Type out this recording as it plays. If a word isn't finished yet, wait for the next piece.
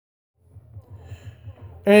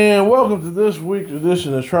And welcome to this week's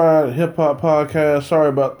edition of Triad Hip Hop Podcast. Sorry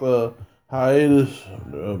about the hiatus.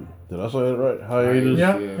 Did I say that right? Hiatus?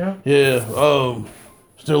 Yeah.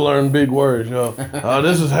 Still learning big words, y'all.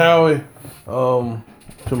 This is Howie. To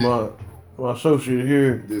my associate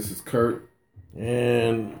here. This is Kurt.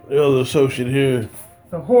 And the other associate here.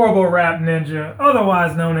 The horrible rap ninja,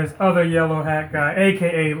 otherwise known as Other Yellow Hat Guy,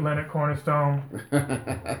 a.k.a. Leonard Cornerstone.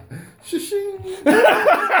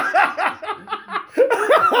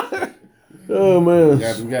 Oh, man.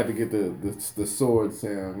 We got to get the sword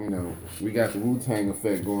sound, you know. We got the Wu-Tang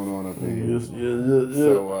effect going on up here. Yes.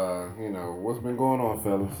 So, what's been going on,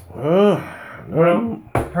 fellas? Well,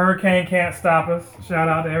 Hurricane can't stop us. Shout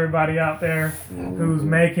out to everybody out there who's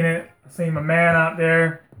making it. I seen my man out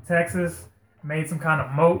there, Texas, made some kind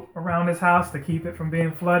of moat around his house to keep it from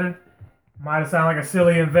being flooded. Might have sounded like a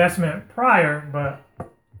silly investment prior, but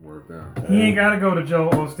worked out. He ain't got to go to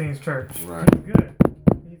Joel Osteen's church. Right.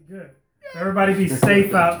 He's good. So everybody be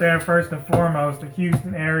safe out there first and foremost. The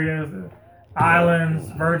Houston areas, the islands,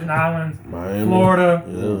 Virgin Islands, Miami, Florida.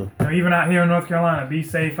 Yeah. You know, even out here in North Carolina, be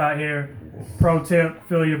safe out here. Pro tip,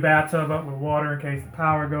 fill your bathtub up with water in case the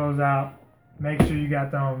power goes out. Make sure you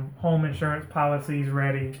got them home insurance policies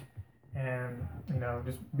ready. And,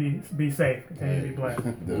 just be safe. Continue to be blessed.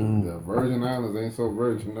 The Virgin Islands ain't so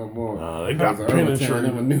virgin no more. They got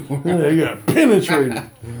penetrated. They got penetrated.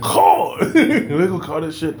 They gonna call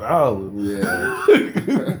this shit the island.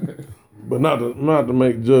 Yeah. But not to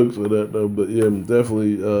make jokes of that though. But yeah,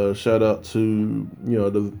 definitely shout out to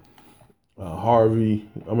the Harvey.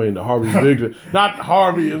 I mean the Harvey Victor, not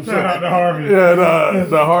Harvey himself. Shout out to Harvey. Yeah,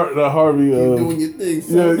 the Harvey. You doing your thing,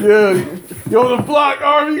 son. Yeah. You on the block,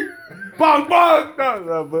 Harvey? Bang, bang.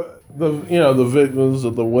 No, but the victims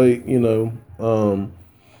of the wake.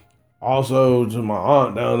 Also to my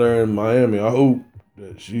aunt down there in Miami. I hope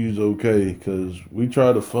that she's okay because we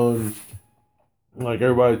try to fund, like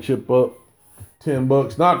everybody chip up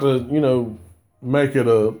 $10. Not to make it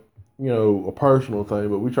a personal thing,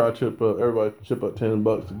 but we try to everybody chip up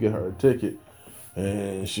 $10 to get her a ticket,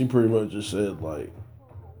 and she pretty much just said like,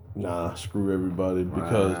 nah, screw everybody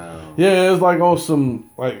because it's like on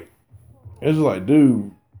some like. It's like, dude,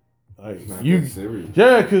 like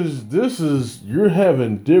because this is you're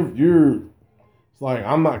having it's like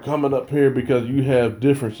I'm not coming up here because you have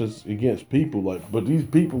differences against people, like, but these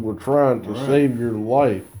people were trying to save your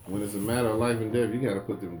life. When it's a matter of life and death, you got to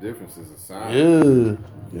put them differences aside. Yeah,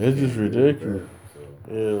 it's just ridiculous.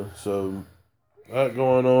 Yeah, so that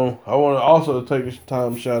going on. I want to also take this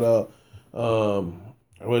time shout out,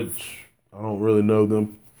 which I don't really know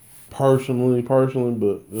them personally,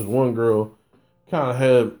 but there's one girl kind of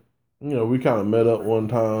had, we kind of met up one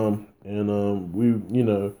time, and we,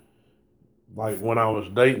 like when I was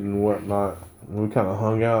dating and whatnot, we kind of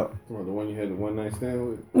hung out. The one you had the one night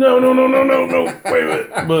stand with? No. Wait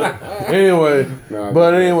a minute.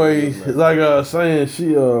 But anyway, like I was saying,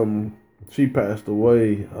 she passed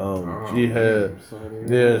away. She had a.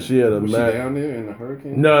 Was she down there in the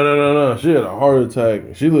hurricane? No. She had a heart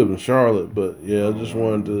attack. She lived in Charlotte, but yeah, I just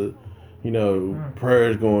wanted to,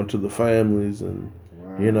 prayers going to the families, and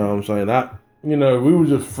what I'm saying. We were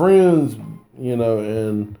just friends,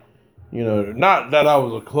 and not that I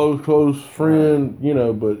was a close friend,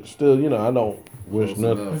 but still, I don't wish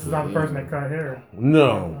nothing. This is not the person that cut hair.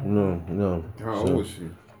 No. How old was she?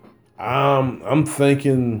 I'm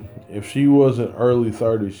thinking if she wasn't early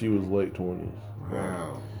 30s, she was late 20s.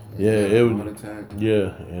 Wow. Yeah, it was. Heart attack.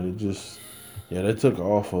 Yeah, and it just. Yeah, they took her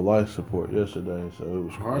off for life support yesterday, so it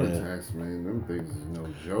was heart attacks, man. Them things is no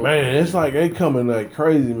joke. Man, it's like they coming like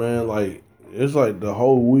crazy, man. Like it's like the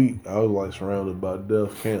whole week I was like surrounded by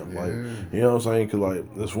death camp, like you know what I'm saying? Cause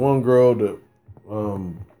like this one girl that,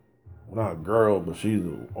 not girl, but she's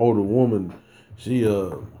an older woman. She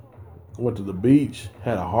went to the beach,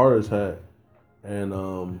 had a heart attack,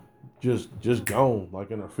 and just gone,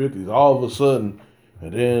 like in her 50s, all of a sudden.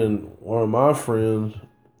 And then one of my friends.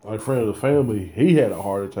 Like friend of the family, he had a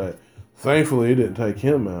heart attack. Thankfully, it didn't take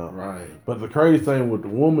him out. Right. But the crazy thing with the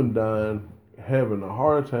woman dying, having a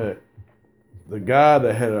heart attack, the guy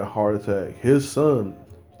that had a heart attack, his son,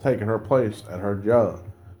 taking her place at her job.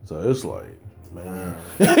 So it's like, man,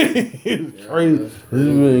 it's crazy. It's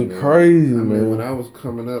been crazy, man. When I was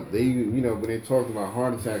coming up, they, when they talked about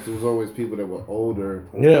heart attacks, it was always people that were older.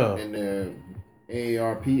 Yeah. And their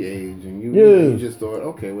AARP age, and you just thought,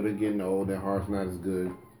 okay, well, they're getting old, their heart's not as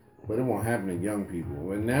good. But it won't happen to young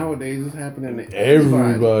people. And nowadays, it's happening to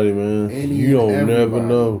everybody, man. You don't never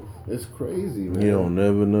know. It's crazy, man. You don't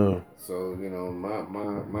never know. So,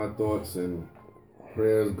 my thoughts and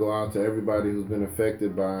prayers go out to everybody who's been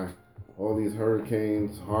affected by all these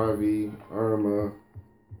hurricanes, Harvey, Irma,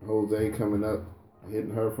 Jose coming up,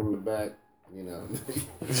 hitting her from the back. You know,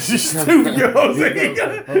 Stupid Jose.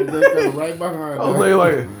 Jose coming right behind her. Jose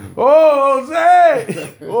like, oh,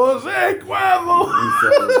 Jose, Jose Cuervo.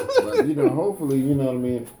 But, you know, hopefully, you know what I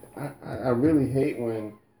mean. I really hate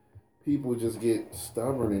when people just get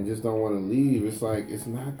stubborn and just don't want to leave. It's like, it's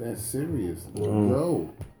not that serious. Go.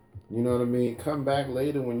 You know what I mean? Come back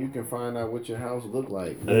later when you can find out what your house looked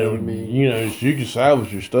like. You know what I mean? You know, you can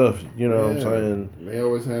salvage your stuff. You know what I'm saying? They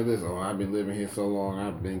always have this, oh, I've been living here so long,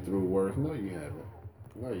 I've been through worse. No, you haven't.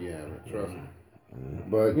 No, you haven't. Trust me.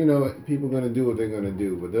 But, you know, people going to do what they're going to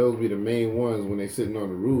do. But those be the main ones when they sitting on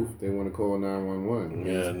the roof, they want to call 911.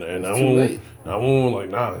 Yeah, and I won't like,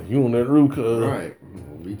 nah, you on that roof, cuz. Right.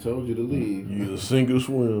 We told you to leave. You sink or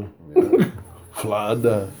swim. Yeah. Fly or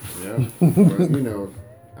die. Yeah. But, you know,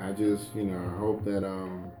 I just, you know, I hope that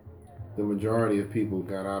the majority of people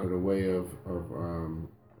got out of the way of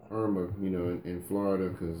Irma, you know, in Florida,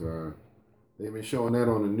 because they've been showing that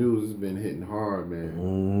on the news. It's been hitting hard,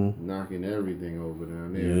 man, knocking everything over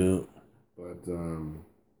down there. Yeah. But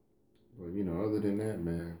you know, other than that,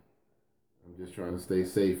 man, I'm just trying to stay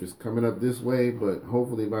safe. It's coming up this way, but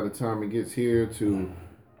hopefully by the time it gets here to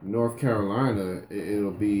North Carolina, it'll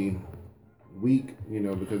be weak, you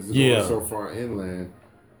know, because it's going so far inland.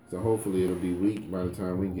 So hopefully it'll be weak by the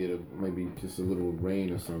time we get maybe just a little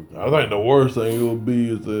rain or something. I think the worst thing it will be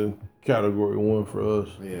is the Category 1 for us.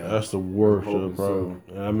 Yeah. That's the worst of the problem.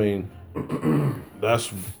 So. I mean,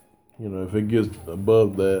 that's, you know, if it gets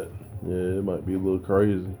above that, yeah, it might be a little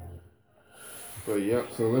crazy. But yep,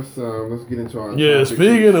 so let's get into our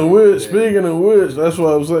speaking of which, that's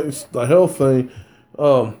what I was saying, it's the health thing.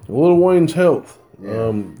 Lil Wayne's health.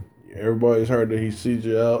 Yeah. Everybody's heard that he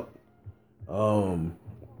CJ out.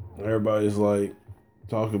 Everybody's like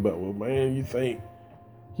talking about, well, man, you think,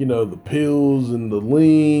 you know, the pills and the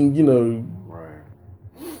lean, you know, right?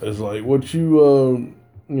 It's like what you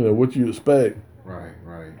what you expect.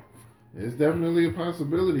 Right. It's definitely a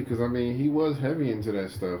possibility because I mean he was heavy into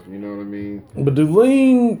that stuff. You know what I mean? But the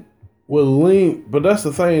lean, but that's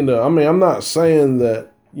the thing though. I mean, I'm not saying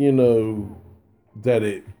that, you know, that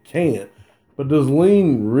it can't. But does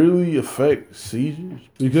lean really affect seizures?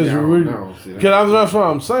 Because that's what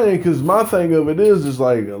I'm saying. Because my thing of it is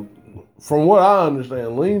like, from what I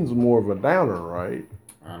understand, lean's more of a downer, right?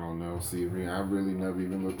 I don't know. See, I really never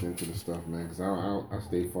even looked into the stuff, man. Because I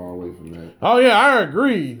stay far away from that. Oh yeah, I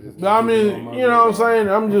agree. I mean, you know what I'm saying?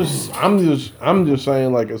 I'm just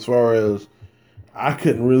saying, like, as far as I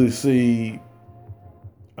couldn't really see.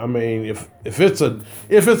 I mean, if it's a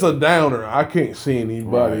downer, I can't see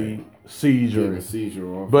anybody. Right. Seizure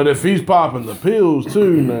off. But if he's popping the pills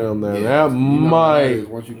too now, that might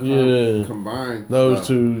once you combine those stuff,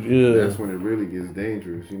 two, that's when it really gets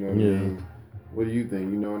dangerous. You know what I mean? What do you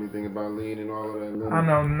think? You know anything about lean and all of that? I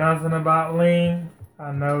know nothing about lean.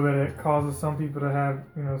 I know that it causes some people to have,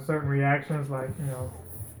 you know, certain reactions like, you know,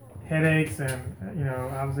 headaches and, you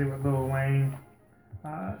know, obviously with Lil Wayne,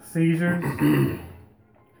 seizures.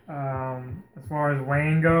 As far as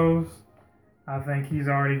Wayne goes, I think he's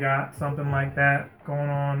already got something like that going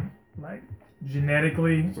on, like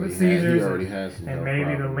genetically with seizures. He already has and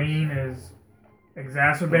maybe the lean is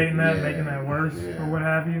exacerbating that, making that worse or what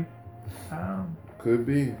have you. Could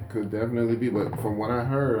definitely be. But from what I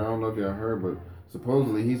heard, I don't know if y'all heard, but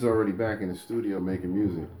supposedly he's already back in the studio making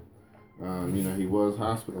music. You know, he was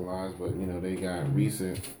hospitalized, but you know they got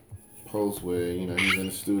recent posts where you know he's in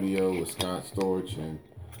the studio with Scott Storch and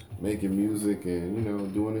making music and, you know,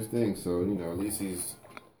 doing his thing. So, you know, at least he's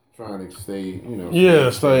trying to stay, you know.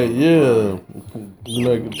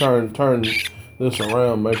 Turn this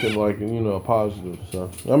around, make it like, you know, a positive.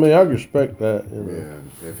 So, I mean, I respect that. You know.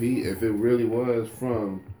 Yeah. If it really was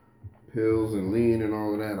from pills and lean and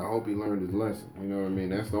all of that, I hope he learned his lesson. You know what I mean?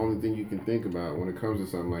 That's the only thing you can think about when it comes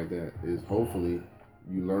to something like that is hopefully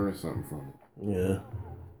you learn something from it. Yeah.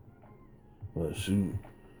 But shoot.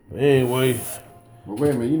 Anyway. But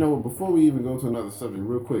wait a minute, you know what? Before we even go to another subject,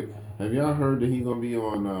 real quick, have y'all heard that he's gonna be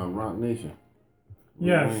on Rock Nation?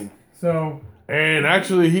 Yes. So. And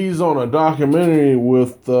actually, he's on a documentary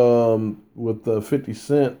with 50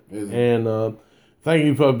 Cent, and I think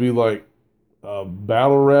he'd probably be like a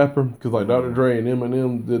battle rapper because like Dr. Dre and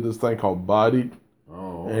Eminem did this thing called Bodied.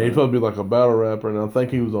 Oh. And he'd probably be like a battle rapper, and I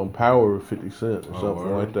think he was on Power with 50 Cent or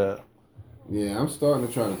something like that. Yeah, I'm starting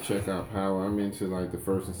to try to check out Power. I'm into like the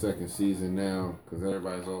first and second season now because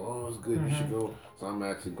everybody's oh, it's good, you should go. So I'm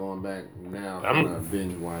actually going back now, kind of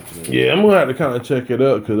binge watching it. Yeah, I'm gonna have to kind of check it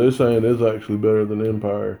out because they're saying it's actually better than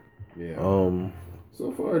Empire. Yeah.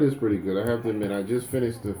 So far it is pretty good. I have to admit, I just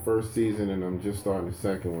finished the first season and I'm just starting the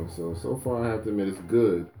second one. So far I have to admit it's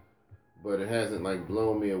good, but it hasn't like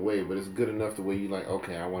blown me away. But it's good enough to where you like,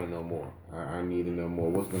 okay, I want to know more. I need to know more.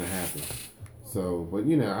 What's gonna happen? So, but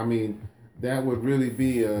I mean, that would really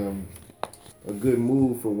be a good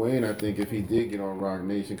move for Wayne, I think, if he did get on Rock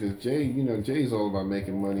Nation, because Jay's all about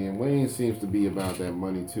making money, and Wayne seems to be about that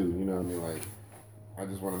money too. You know what I mean? Like, I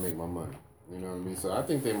just want to make my money. You know what I mean? So I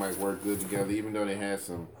think they might work good together, even though they had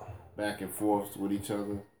some back and forths with each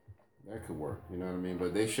other. That could work. You know what I mean?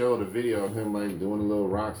 But they showed a video of him like doing a little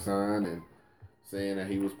rock sign and saying that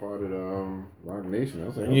he was part of the Rock Nation. I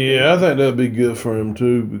was like, okay. Yeah, I think that'd be good for him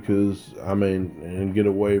too, because I mean, and get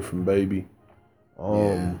away from Baby.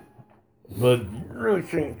 Yeah. But you really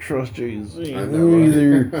can't trust Jay-Z I know, right?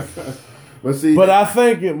 either. But see, I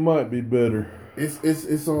think it might be better.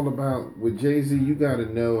 It's all about with Jay-Z. You got to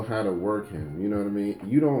know how to work him. You know what I mean?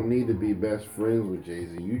 You don't need to be best friends with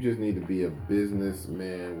Jay-Z. You just need to be a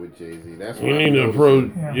businessman with Jay-Z. That's what You I need to noticed.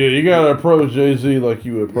 approach. Yeah, you gotta approach Jay-Z like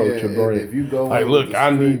you approach a brand. If you go like, in look,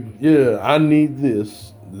 with the I need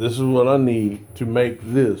this. This is what I need to make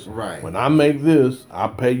this. Right. When I make this, I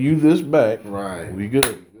pay you this back. Right. We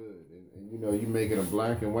good. And you make it a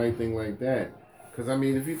black and white thing like that. Because, I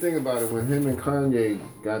mean, if you think about it, when him and Kanye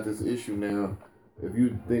got this issue now, if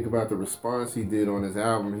you think about the response he did on his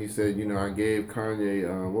album, he said, I gave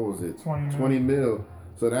Kanye, what was it? 20 mil.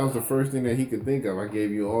 So that was the first thing that he could think of. I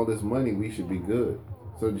gave you all this money. We should be good.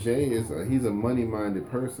 So Jay he's a money-minded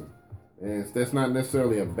person. And that's not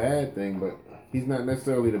necessarily a bad thing, but he's not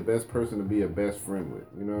necessarily the best person to be a best friend with.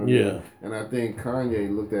 You know what I mean? And I think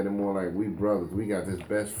Kanye looked at it more like, we brothers. We got this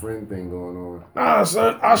best friend thing going on. Nah,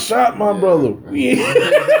 son, I shot my brother. Like,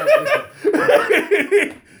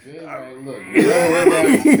 look,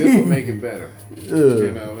 this will make it better. Let me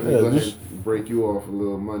go ahead and break you off a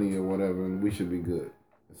little money or whatever, and we should be good.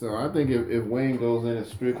 So I think if Wayne goes in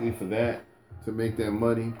strictly for that, to make that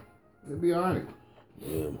money, it'll be all right.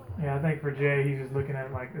 Yeah, I think for Jay, he's just looking at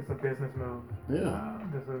it like it's a business move. Yeah.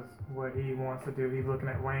 This is what he wants to do. He's looking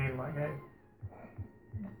at Wayne like, hey,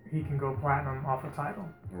 he can go platinum off a title.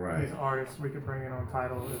 Right. These artists we could bring in on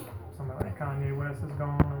title if somebody like Kanye West is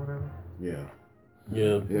gone or whatever. Yeah.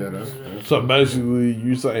 Yeah. That's so basically,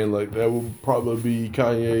 you saying like that would probably be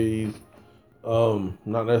Kanye's,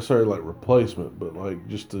 not necessarily like replacement, but like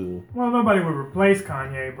just to. Well, nobody would replace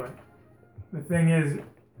Kanye, but the thing is,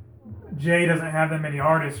 Jay doesn't have that many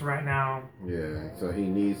artists right now. Yeah, so he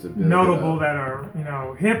needs to build notable that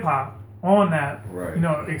are hip hop on that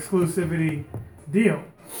exclusivity deal.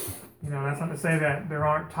 That's not to say that there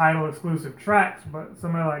aren't title exclusive tracks, but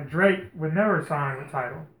somebody like Drake would never sign with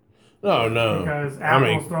title. No. Because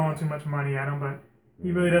Apple's throwing too much money at him, but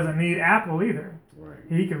he really doesn't need Apple either. Right.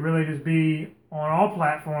 He could really just be on all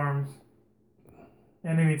platforms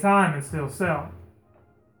at any time and still sell.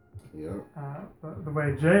 Yeah. But the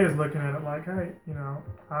way Jay is looking at it, like, hey,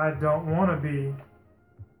 I don't want to be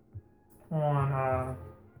on,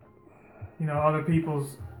 other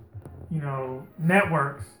people's,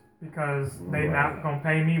 networks because they're not going to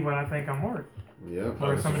pay me what I think I'm worth. Yeah.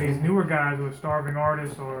 Or some of these newer guys who are starving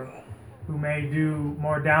artists or who may do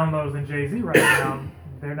more downloads than Jay-Z right now,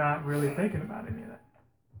 they're not really thinking about any of that.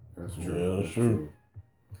 That's true. Yeah, that's true.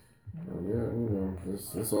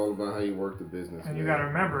 Yeah, it's all about how you work the business. And you got to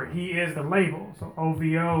remember, he is the label. So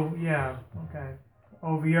OVO,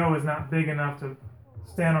 OVO is not big enough to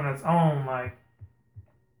stand on its own like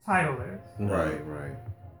Tidal is. Right.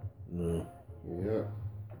 No. Yeah.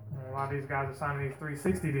 And a lot of these guys are signing these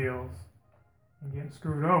 360 deals and getting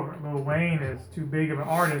screwed over. Lil Wayne is too big of an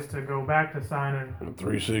artist to go back to signing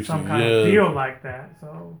 360, some kind of deal like that.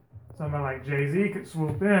 So somebody like Jay-Z could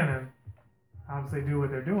swoop in and obviously do what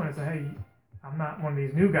they're doing and say, hey, I'm not one of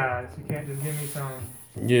these new guys. You can't just give me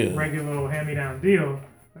some regular little hand-me-down deal.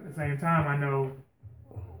 But at the same time, I know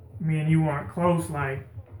me and you aren't close like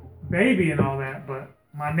Baby and all that, but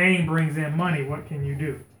my name brings in money. What can you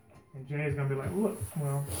do? And Jay's going to be like, look,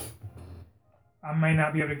 well, I may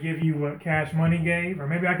not be able to give you what Cash Money gave, or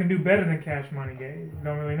maybe I can do better than Cash Money gave.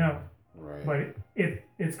 Don't really know. Right. But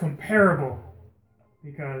it's comparable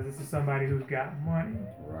because this is somebody who's got money.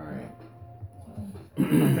 Right.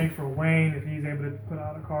 I think for Wayne, if he's able to put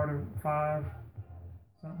out a Carter 5,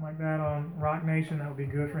 something like that on Rock Nation, that would be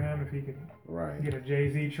good for him if he could get a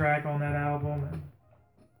Jay-Z track on that album.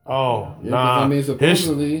 And, I mean,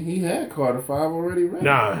 supposedly he had Carter 5 already ready.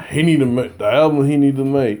 Nah, he need to make the album. He need to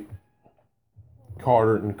make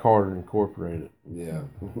Carter Incorporated. Yeah.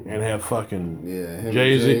 And have fucking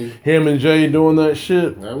Jay-Z, him and Jay doing that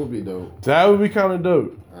shit. That would be dope. That would be kind of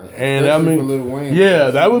dope. And I mean, for Lil Wayne,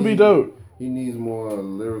 that would be dope. He needs more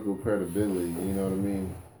lyrical credibility. You know what I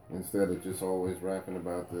mean? Instead of just always rapping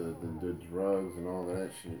about the drugs and all of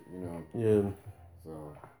that shit. Yeah.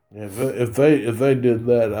 So. If they did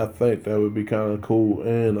that, I think that would be kind of cool.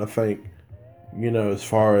 And I think, as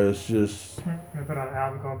far as just They put out an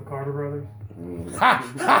album called the Carter Brothers.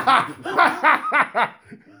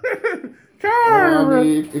 Well, I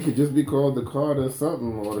mean, it could just be called the Carter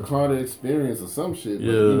something or the Carter Experience or some shit.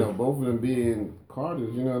 But, both of them being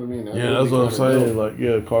Carters, you know what I mean? That's what I'm saying. Like,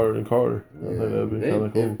 Carter and Carter. Yeah. I think that'd be kind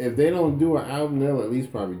of cool. If they don't do an album, they'll at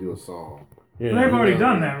least probably do a song. Yeah, they've already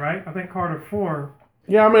done that, right? I think Carter 4.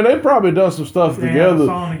 Yeah, I mean, they probably done some stuff together.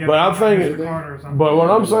 But I think, but what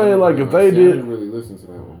I'm saying, like, if they did, I didn't really listen to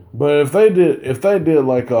that one. But if they did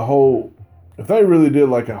like a whole, if they really did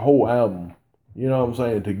like a whole album, you know what I'm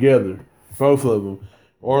saying, together, both of them,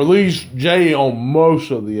 or at least Jay on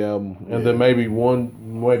most of the album, and then maybe one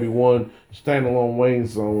standalone Wayne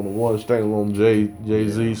song and one standalone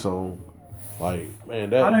Jay-Z song. Like, man,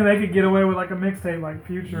 that. I think they could get away with like a mixtape like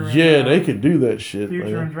Future. And, they could do that shit. Future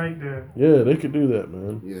man. and Drake did. Yeah, they could do that,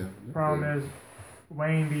 man. Yeah. Problem is,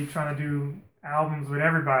 Wayne be trying to do albums with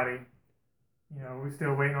everybody. We're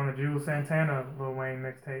still waiting on the Jules Santana Lil Wayne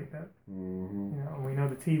mixtape. That we know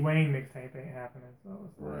the T Wayne mixtape ain't happening. So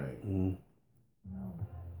it's right.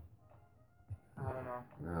 I don't know.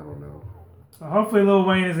 I don't know. So hopefully Lil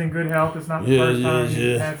Wayne is in good health. It's not the first time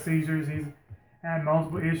he's had seizures. He's had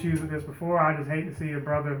multiple issues with this before. I just hate to see a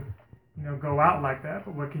brother, go out like that.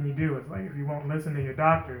 But what can you do? It's like if you won't listen to your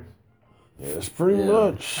doctors. Yeah, it's pretty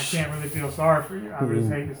much. I can't really feel sorry for you. I just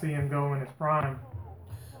hate to see him go in his prime.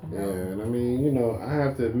 Yeah, and I mean, I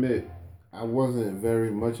have to admit, I wasn't very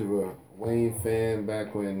much of a Wayne fan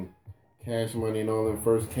back when Cash Money and all them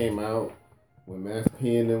first came out. When Master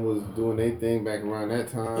P and them was doing their thing back around that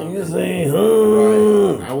time. Right.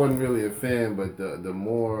 I wasn't really a fan, but the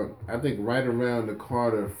more, I think right around the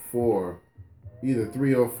Carter 4, either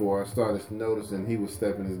 3 or 4, I started noticing he was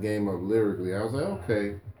stepping his game up lyrically. I was like,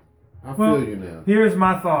 okay, I feel you now. Here's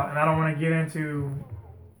my thought, and I don't want to get into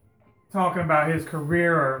talking about his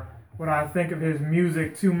career or what I think of his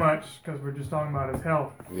music too much because we're just talking about his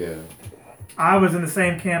health. Yeah. I was in the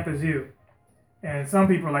same camp as you. And some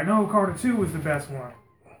people are like, no, Carter 2 was the best one.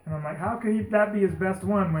 And I'm like, how could that be his best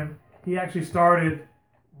one when he actually started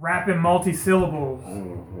rapping multi-syllables,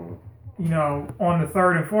 on the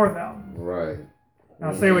 3rd and 4th album? Right.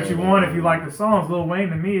 Now, say what you want if you like the songs. Lil Wayne,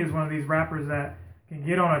 to me, is one of these rappers that can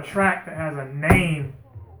get on a track that has a name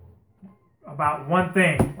about one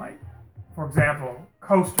thing. Like, for example,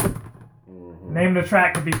 Coaster. Name of the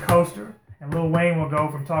track could be Coaster. And Lil Wayne will go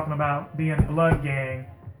from talking about being Blood Gang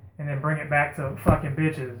and then bring it back to fucking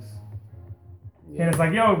bitches. Yeah. And it's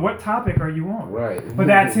like, yo, what topic are you on? Right. But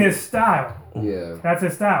that's his style. Yeah. That's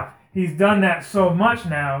his style. He's done that so much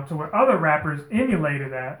now to where other rappers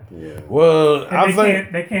emulated that. Yeah. Well,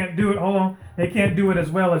 they can't do it. Hold on. They can't do it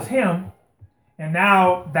as well as him. And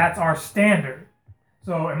now that's our standard.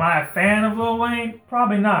 So am I a fan of Lil Wayne?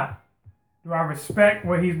 Probably not. Do I respect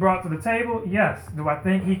what he's brought to the table? Yes. Do I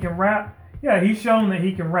think he can rap? Yeah, he's shown that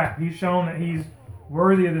he can rap. He's shown that he's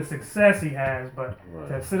worthy of the success he has, but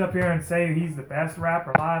to sit up here and say he's the best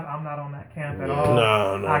rapper alive, I'm not on that camp at all.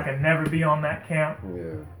 No. I could never be on that camp.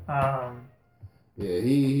 Yeah.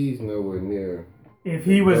 He's nowhere near. If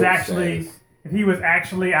he was actually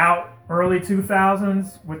out early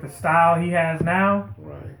 2000s with the style he has now,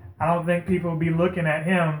 I don't think people would be looking at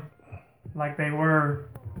him like they were,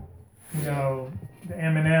 the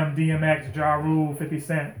Eminem, DMX, Ja Rule, 50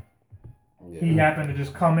 Cent. Yeah. He happened to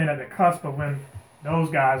just come in at the cusp of when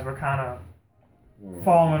those guys were kind of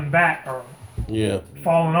falling back or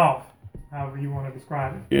falling off, however you want to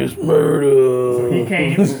describe it. It's murder.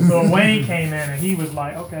 So Wayne came in and he was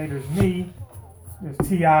like, okay, there's me, there's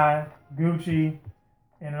T.I., Gucci,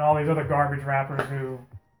 and all these other garbage rappers who,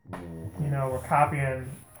 were copying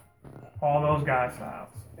all those guys' styles.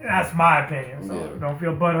 That's my opinion. So don't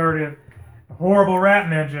feel butthurt if horrible rap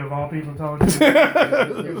ninja of all people told you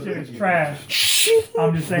your shit is trash.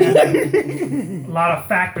 I'm just saying a lot of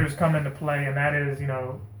factors come into play, and that is,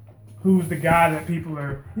 who's the guy that people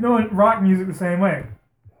are, in rock music the same way.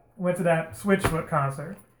 Went to that Switchfoot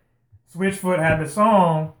concert. Switchfoot had the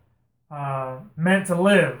song Meant to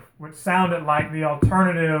Live, which sounded like the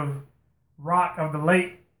alternative rock of the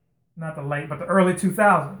the early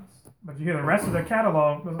 2000s. But you hear the rest of their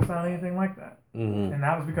catalog, doesn't sound anything like that. Mm-hmm. And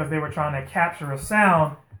that was because they were trying to capture a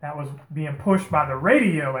sound that was being pushed by the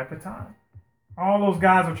radio at the time. All those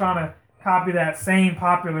guys were trying to copy that same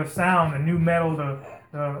popular sound, the new metal,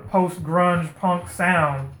 the post-grunge punk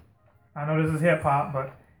sound. I know this is hip-hop,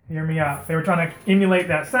 but hear me out. They were trying to emulate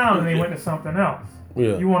that sound, and they went to something else.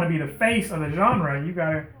 Yeah. You want to be the face of the genre, you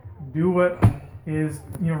got to do what is,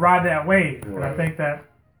 ride that wave. Right. And I think that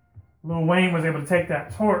Lil Wayne was able to take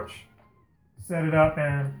that torch, set it up,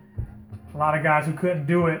 and a lot of guys who couldn't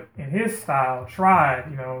do it in his style tried.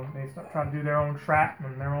 You know, they tried to do their own trap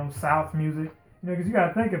and their own South music. You know, because you got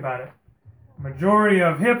to think about it. Majority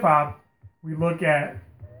of hip hop, we look at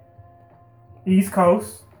East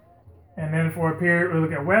Coast, and then for a period we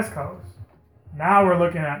look at West Coast. Now we're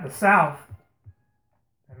looking at the South,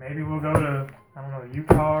 and maybe we'll go to, I don't know,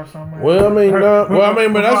 Utah or somewhere. Well, I mean,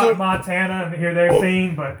 but that's Montana and hear their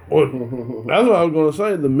scene, but that's what I was gonna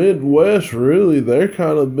say. The Midwest, really, they're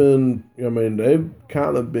kind of been. I mean, they've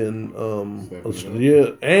kind of been,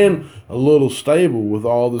 and a little stable with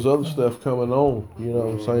all this other stuff coming on. You know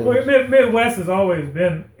what I'm saying? Well, Midwest has always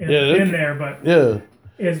been in there, but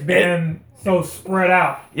it's been so spread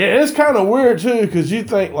out. Yeah, it's kind of weird too, because you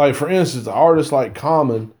think, like, for instance, artists like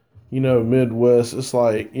Common. You know, Midwest, it's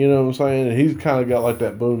like, you know what I'm saying? He's kind of got like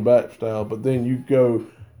that boom bap style, but then you go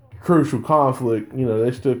Crucial Conflict, you know,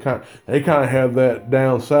 they still kind of have that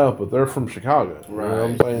down south, but they're from Chicago. Right, you know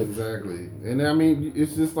what I'm saying? Exactly. And I mean,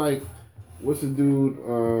 it's just like, what's the dude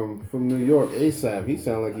from New York, ASAP? He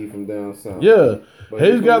sound like he from down south. Yeah. But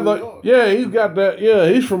He's got like, he's got that,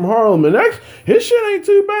 he's from Harlem, and his shit ain't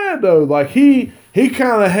too bad though. Like he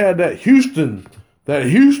kind of had that Houston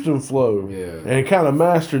flow, and kind of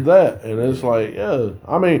mastered that, and it's like,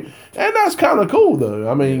 I mean, and that's kind of cool though.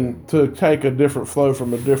 I mean, to take a different flow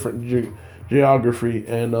from a different geography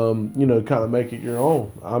and you know, kind of make it your own.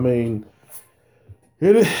 I mean,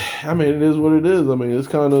 it is what it is. I mean, it's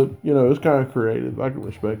kind of, you know, it's kind of creative. I can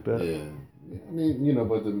respect that. Yeah. I mean, you know,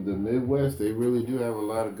 but the Midwest, they really do have a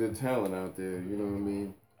lot of good talent out there. You know what I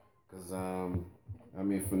mean? Because I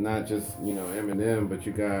mean, for not just, you know, Eminem, but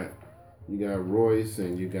you got Royce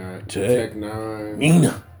and you got Tech Nine.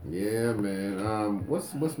 Nina. Yeah, man.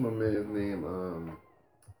 What's my man's name?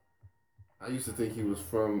 I used to think he was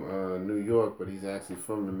from New York, but he's actually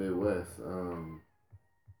from the Midwest.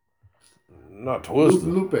 Not Twisted.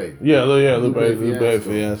 Lupe. Yeah, Lupe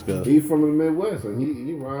Fiasco. He's from the Midwest, and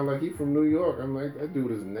he rhyme like he from New York. I'm like, that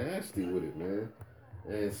dude is nasty with it, man.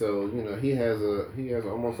 And so, you know, he has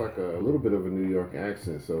almost like a little bit of a New York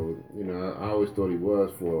accent. So, you know, I always thought he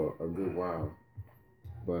was for a good while.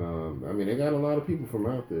 But I mean, they got a lot of people from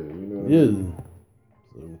out there, you know. Yeah. I mean?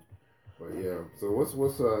 So. But yeah. So what's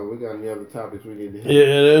we got any other topics we need to hit?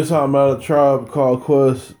 Yeah, they're talking about a Tribe Called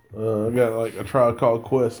Quest. I got like a Tribe Called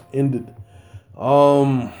Quest ended.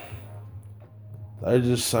 They're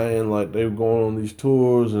just saying like they're going on these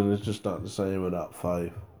tours and it's just not the same without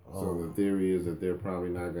Fife. So the theory is that they're probably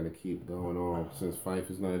not going to keep going on since Fife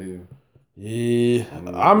is not here. Yeah,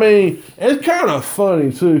 I mean, it's kind of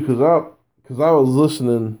funny too because I was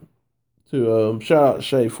listening to shout out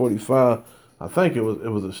Shade 45. I think it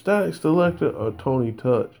was a Static Selector or Tony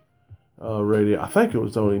Touch radio. I think it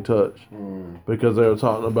was Tony Touch because they were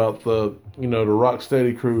talking about the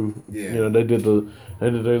Rocksteady crew. Yeah. You know, they did their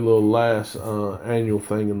little last annual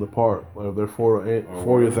thing in the park, like their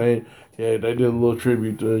 40th annual. Yeah, they did a little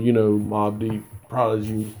tribute to, you know, Mobb Deep,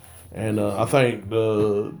 Prodigy, and I think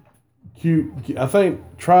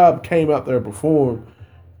Tribe came out there and performed,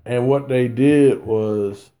 and what they did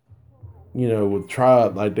was, you know, with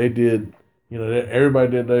Tribe, like they did, you know,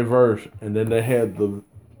 everybody did their verse, and then they had the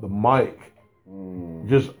mic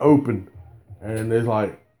just open, and it's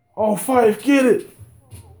like, oh, Fife, get it.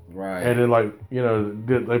 Right. And then, like, you know,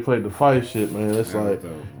 they played the Fife shit, man. It's like,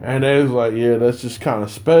 dope, and they was like, yeah, that's just kind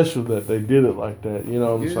of special that they did it like that. You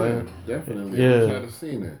know what I'm saying? Definitely. Yeah. I wish I'd have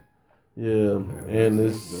seen that. Yeah, Man, and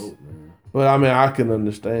that's it's, dope, man. but I mean, I can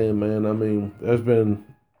understand, man. I mean,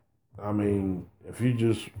 if you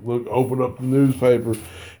just open up the newspaper,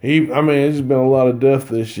 it's just been a lot of death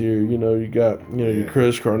this year. You know, you got, your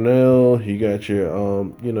Chris Cornell, you got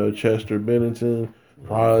your, Chester Bennington,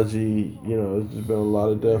 Prodigy. You know, it's just been a lot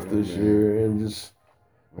of death this year, and just.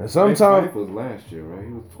 And sometimes Fife was last year, right?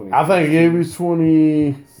 He was 20. I think he was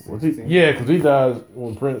 20. Yeah, because he died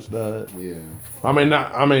when Prince died. Yeah. I mean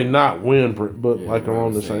not when Prince, but like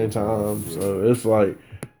around around the same time. Yeah. So it's like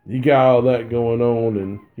you got all that going on,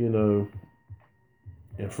 and you know,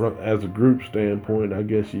 as a group standpoint, I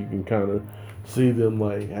guess you can kind of see them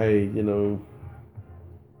like, hey, you know,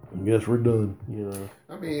 I guess we're done. You know.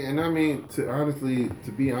 To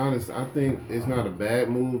be honest, I think it's not a bad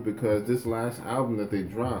move because this last album that they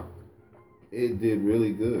dropped, it did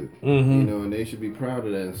really good. Mm-hmm. You know, and they should be proud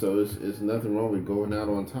of that. And so it's nothing wrong with going out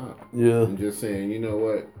on top. Yeah. And just saying, you know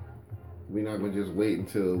what, we're not gonna just wait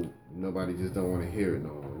until nobody just don't want to hear it no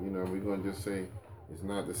more. You know, we're gonna just say it's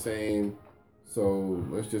not the same. So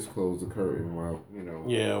let's just close the curtain while, you know.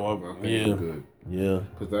 Yeah. Well. While things are good. Yeah.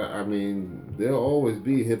 Because, there'll always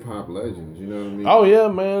be hip-hop legends, you know what I mean? Oh, yeah,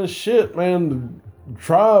 man. Shit, man. The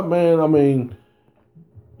Tribe, man, I mean,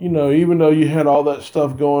 you know, even though you had all that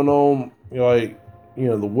stuff going on, like, you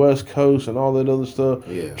know, the West Coast and all that other stuff.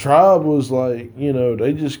 Yeah. Tribe was like, you know,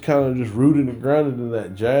 they just kind of just rooted and grounded in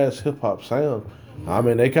that jazz hip hop sound. I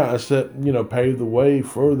mean, they kind of set, you know, paved the way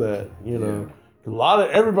for that, you know.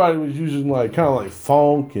 Everybody was using like kind of like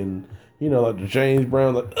funk and, you know, like the James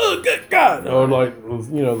Brown, like, oh, good God, or like,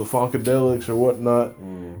 you know, the Funkadelics or whatnot.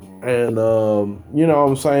 Mm-hmm. And, you know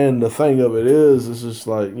what I'm saying? The thing of it is, it's just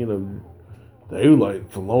like, you know, they were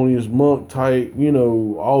like Thelonious Monk type, you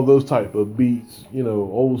know, all those type of beats, you know,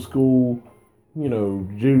 old school, you know,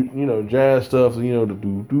 jazz stuff, you know, the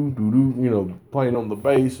do do do do, you know, playing on the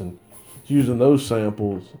bass and using those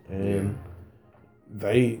samples, and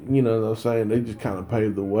they, you know, what I'm saying, they just kind of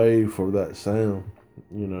paved the way for that sound,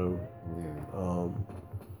 you know.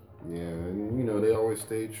 And you know, they always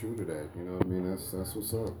stayed true to that. You know what I mean? That's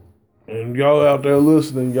what's up. And y'all out there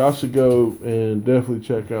listening, y'all should go and definitely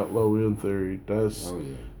check out Low End Theory. That's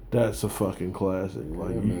a fucking classic. Yeah,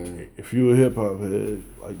 like, if you're a hip hop head,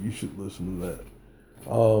 like, you should listen to that.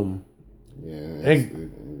 Go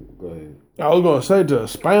ahead. I was gonna say to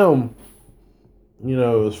Spam, you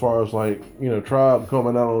know, as far as like, you know, Tribe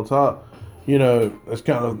coming out on top, you know, it's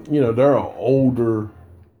kind of, you know, they're an older,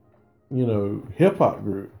 you know, hip hop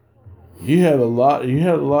group. You had a lot.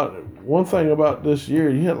 One thing about this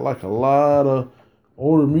year, you had like a lot of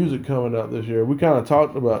older music coming out this year. We kind of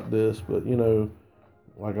talked about this, but, you know,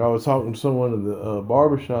 like I was talking to someone in the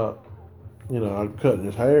barbershop, you know, I'm cutting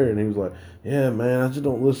his hair, and he was like, yeah, man, I just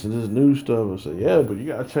don't listen to this new stuff. I said, yeah, but you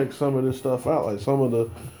got to check some of this stuff out. Like, some of the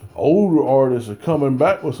older artists are coming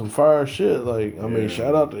back with some fire shit. Like, I mean,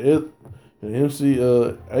 shout out to it, and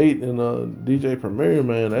MC8 and DJ Premier,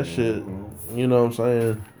 man. That shit, you know what I'm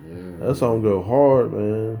saying? Yeah. That song go hard,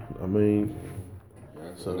 man. I mean,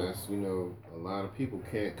 that's, you know, a lot of people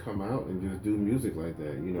can't come out and just do music like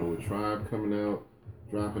that. You know, with Tribe coming out,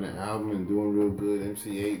 dropping an album and doing real good,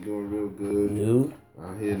 MC8 doing real good. Yep.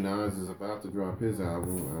 I hear Nas is about to drop his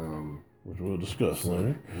album. Which we'll discuss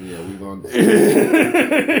later. Yeah, we're going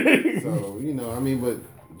to. So, you know, I mean, but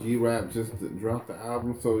G-Rap just dropped the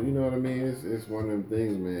album. So, you know what I mean? It's one of them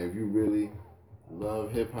things, man. If you really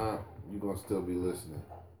love hip-hop, you're going to still be listening.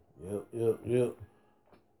 Yep.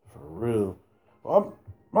 For real.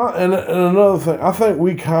 And another thing, I think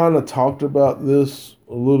we kind of talked about this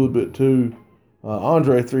a little bit too.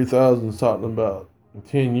 Andre 3000 is talking about in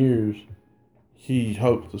 10 years, he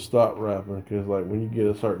hopes to stop rapping because, like, when you get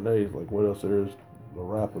a certain age, like, what else there is to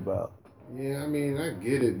rap about? Yeah, I mean, I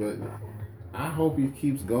get it, but I hope he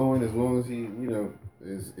keeps going as long as he, you know,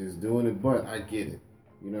 is doing it. But I get it,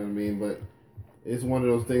 you know what I mean. But it's one of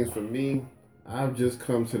those things for me. I've just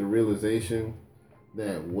come to the realization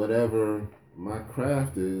that whatever my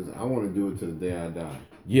craft is, I want to do it to the day I die.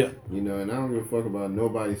 Yeah. You know, and I don't give a fuck about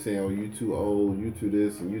nobody saying, oh, you too old, you too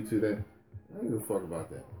this, and you too that. I don't give a fuck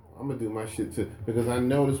about that. I'm going to do my shit too. Because I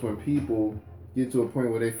notice when people get to a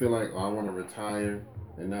point where they feel like, oh, I want to retire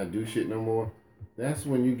and not do shit no more, that's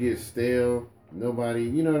when you get stale. Nobody,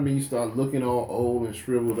 you know what I mean? You start looking all old and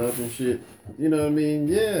shriveled up and shit. You know what I mean?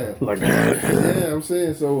 Yeah. Like, yeah, I'm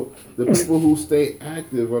saying. So the people who stay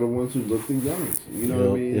active are the ones who look the youngest. You know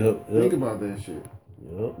what I mean? Yep. Think about that shit.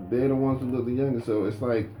 Yep. They're the ones who look the youngest. So it's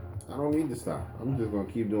like, I don't need to stop. I'm just going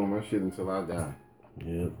to keep doing my shit until I die.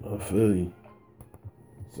 Yep, I feel you.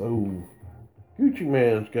 So, Gucci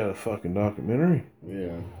Mane's got a fucking documentary.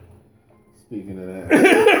 Yeah. Speaking of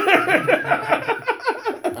that.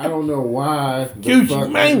 I don't know why the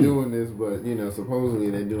fuck they're doing this, but, you know, supposedly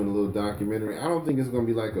they're doing a little documentary. I don't think it's going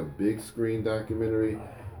to be like a big screen documentary.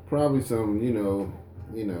 Probably some, you know,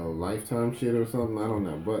 Lifetime shit or something. I don't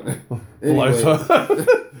know. But anyway,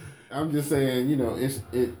 I'm just saying, you know,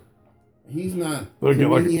 he's not,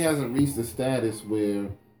 he hasn't reached the status where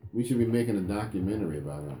we should be making a documentary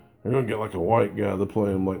about him. They're going to get like a white guy to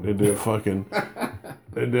play him like they did fucking,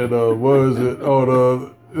 they did, what is it?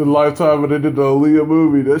 Oh, in Lifetime, when they did the Aaliyah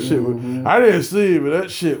movie, that shit was, I didn't see it, but that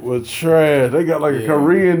shit was trash. They got like a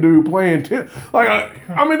Korean dude playing, I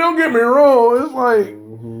mean, don't get me wrong, it's like,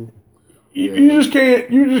 you just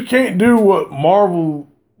can't do what Marvel,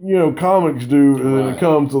 you know, comics do when it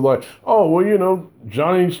comes to like, oh, well, you know,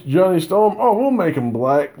 Johnny Storm, oh, we'll make him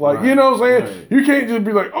black. Like, you know what I'm saying? You can't just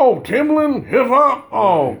be like, oh, Timbaland, hip hop,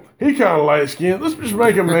 oh, he kind of light skinned. Let's just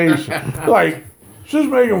make him Asian. Like, just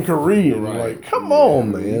make him Korean. Like, come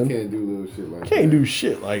on, man. You can't do little shit like that. Can't do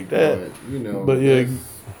shit like that. But, you know,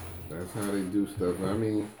 that's how they do stuff. I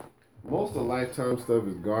mean, most of Lifetime stuff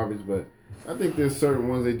is garbage, but I think there's certain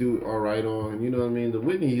ones they do all right on. You know what I mean? The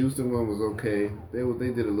Whitney Houston one was okay. They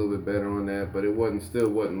did a little bit better on that, but it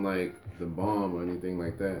wasn't like the bomb or anything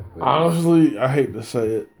like that. But honestly, I hate to say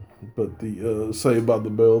it. but the Saved by the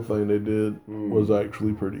Bell thing they did was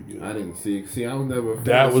actually pretty good. I didn't see. See, I was never a fan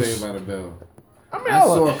That of was- Saved by the Bell. I mean, I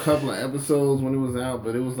saw a couple of episodes when it was out,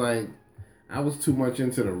 but it was like I was too much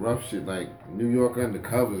into the rough shit, like New York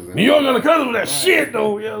Undercovers. And New York Undercover with that shit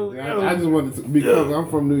though, yo. I just wanted to, because I'm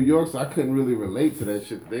from New York, so I couldn't really relate to that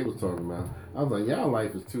shit that they was talking about. I was like, y'all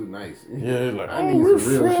life is too nice. Yeah, like, I need some real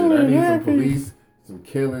shit. I need some police, some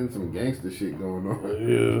killing, some gangster shit going on.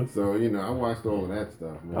 Yeah. So, you know, I watched all of that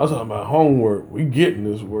stuff, man. I was talking about homework. We getting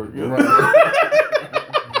this work. Yo. Right.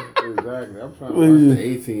 Exactly. I'm trying to watch the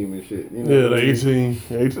A-Team and shit. You know Yeah, the 18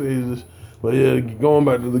 is just, but yeah, going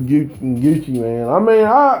back to the Gucci man. I mean,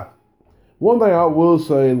 one thing I will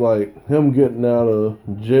say, like him getting out of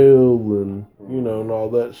jail and you know and all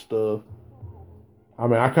that stuff. I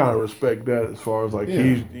mean, I kind of respect that as far as like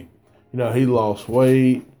he lost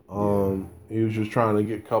weight. He was just trying to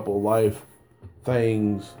get a couple of life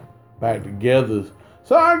things back together.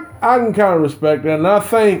 So I can kind of respect that, and I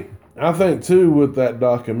think too with that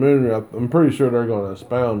documentary, I'm pretty sure they're going to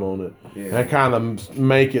expound on it and kind of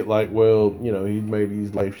make it like, well, you know, he's made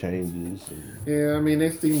these life changes. Yeah, I mean, they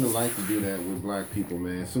seem to like to do that with black people,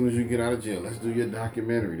 man. As soon as you get out of jail, let's do your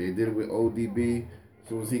documentary. They did it with ODB. As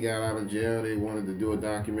soon as he got out of jail, they wanted to do a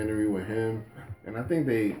documentary with him, and I think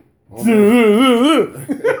they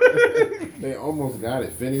almost got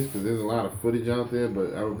it finished because there's a lot of footage out there,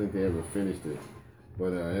 but I don't think they ever finished it.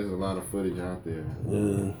 But there's a lot of footage out there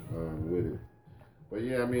with it. But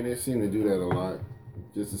yeah, I mean, they seem to do that a lot,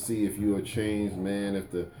 just to see if you're a changed man, if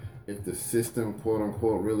the system, quote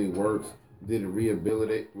unquote, really works. Did it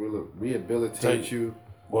rehabilitate you?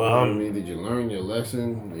 Well, You know what I mean, did you learn your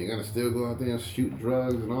lesson? Are you gonna still go out there and shoot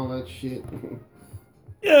drugs and all that shit?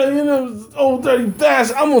 yeah, you know, old dirty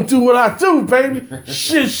bastard. I'm gonna do what I do, baby.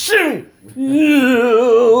 Shoot. Yeah.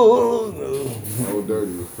 Old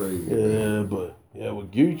Dirty was crazy. Yeah, but yeah,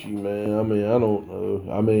 with Gucci, man. I mean, I don't know.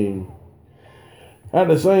 I mean, at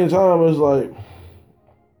the same time, it's like,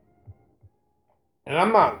 and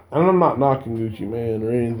I'm not knocking Gucci, man,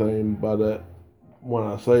 or anything by that when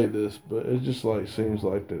I say this, but it just like seems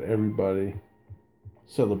like that everybody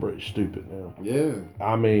celebrates stupid now. Yeah.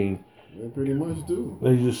 I mean, they pretty much do.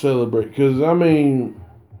 They just celebrate because I mean,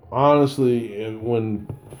 honestly, and when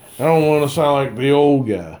I don't want to sound like the old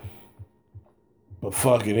guy. But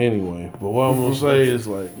fuck it anyway. But what I'm gonna say is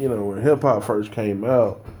like, you know, when hip hop first came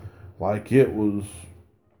out, like it was,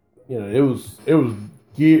 you know, it was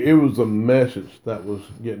a message that was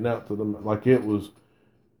getting out to them. Like it was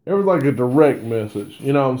like a direct message.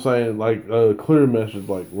 You know what I'm saying? Like a clear message.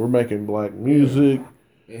 Like we're making black music.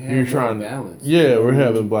 You're trying to balance. Yeah, we're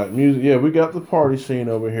having black music. Yeah, we got the party scene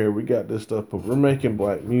over here. We got this stuff, but we're making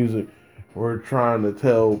black music. We're trying to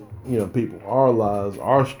tell, you know, people our lives,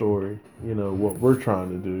 our story, you know, what we're trying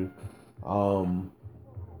to do.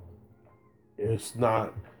 It's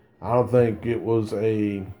not, I don't think it was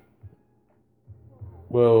I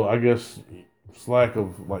guess slack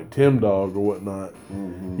of like Tim Dog or whatnot.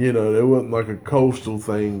 Mm-hmm. You know, it wasn't like a coastal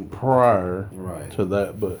thing prior to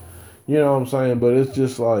that, but you know what I'm saying? But it's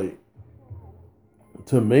just like,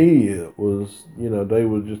 to me, it was, you know, they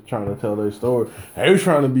were just trying to tell their story. They were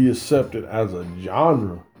trying to be accepted as a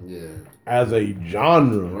genre. Yeah. As a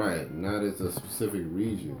genre. Right, not as a specific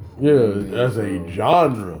region. Yeah, as a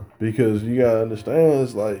genre. Because you gotta understand,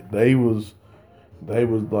 it's like they was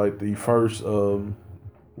like the first, it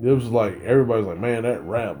was like, everybody's like, man, that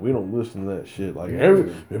rap, we don't listen to that shit. Like,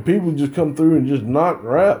 and people just come through and just knock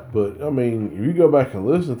rap. But, I mean, if you go back and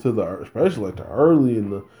listen to especially like the early in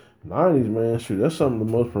the 90s, man, shoot, that's some of the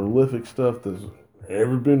most prolific stuff that's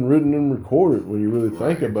ever been written and recorded when you really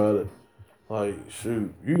think about it. Like,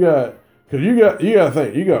 shoot, you gotta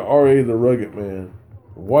think, you got R.A. the Rugged Man,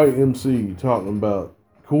 White MC talking about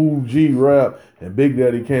Cool G rap and Big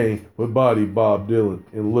Daddy Kane with Body Bob Dylan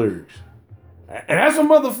in lyrics. And that's a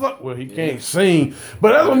motherfucker. Well, he can't sing,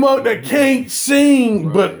 but that's a mother that can't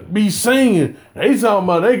sing but be singing. They talking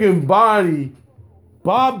about they can body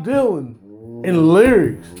Bob Dylan in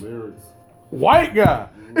lyrics. White guy.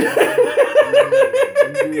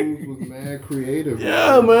 Dudes was mad creative.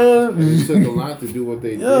 Yeah, man. It took a lot to do what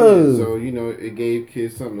they did. So, you know, it gave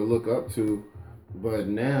kids something to look up to. But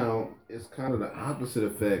now it's kind of the opposite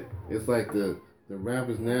effect. It's like the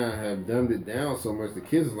rappers now have dumbed it down so much. The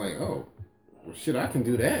kids is like, oh, well, shit, I can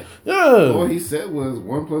do that. Yeah. All he said was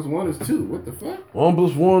 1 + 1 is 2. What the fuck? 1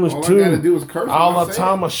 + 1 is 2. All I gotta do is curse. All the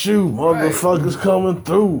time I shoot, motherfuckers coming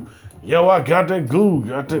through. Yo, I got that glue,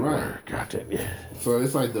 got that, yeah. So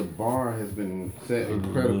it's like the bar has been set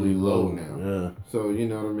incredibly low now. Yeah. So you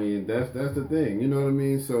know what I mean. That's the thing. You know what I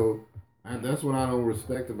mean. So that's what I don't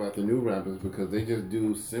respect about the new rappers, because they just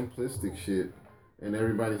do simplistic shit and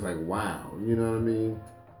everybody's like, wow, you know what I mean?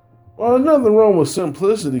 Well, nothing wrong with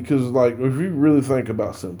simplicity, because like if you really think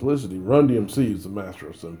about simplicity, Run DMC is the master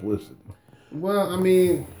of simplicity. Well, I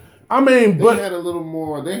mean, but they had a little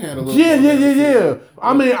more. Yeah.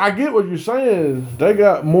 I mean, I get what you're saying. They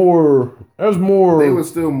got more. There's more. They were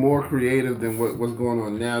still more creative than what's going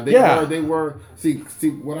on now. They were. See,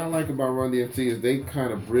 what I like about Run DMC is they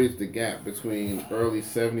kind of bridged the gap between early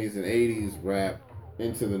 '70s and '80s rap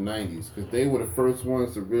into the '90s, because they were the first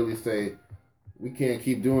ones to really say, we can't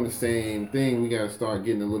keep doing the same thing. We got to start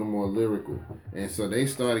getting a little more lyrical. And so they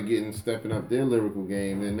started stepping up their lyrical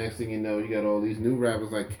game. And next thing you know, you got all these new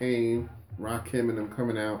rappers like Kane, Rakim, and them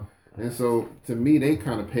coming out. And so to me, they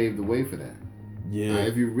kind of paved the way for that. Yeah.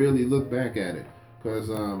 If you really look back at it. Because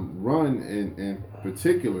Run in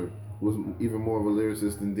particular was even more of a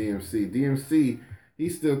lyricist than DMC. DMC, he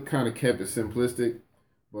still kind of kept it simplistic.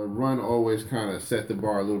 But Run always kind of set the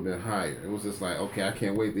bar a little bit higher. It was just like, okay, I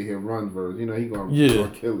can't wait to hear Run verse. You know, he gonna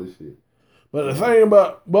kill this shit. But the thing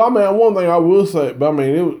about, one thing I will say, but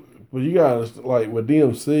you guys, like with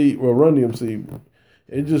DMC, Run DMC,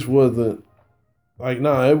 it just wasn't,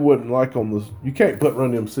 it wasn't like on this, you can't put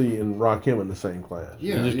Run DMC and Rakim in the same class.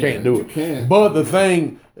 Yeah, you just can't do it. Can't. But the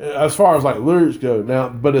thing, as far as like lyrics go,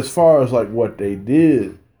 but as far as like what they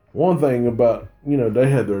did, one thing about, they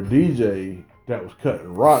had their DJ that was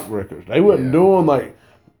cutting rock records. They wasn't doing like,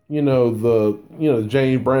 the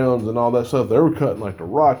James Browns and all that stuff. They were cutting like the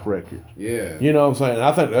rock records. Yeah. You know what I'm saying?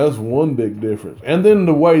 I think that's one big difference. And then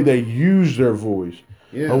the way they use their voice.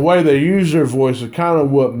 Yeah. The way they use their voice is kind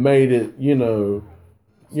of what made it,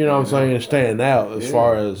 what I'm saying, stand out as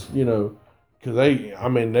far as, because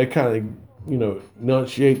they kind of,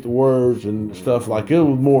 enunciate the words and stuff. Like, it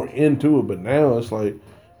was more into it, but now it's like,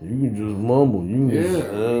 you can just mumble. You can just...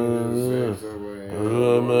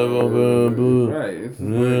 Right. It's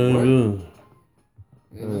like,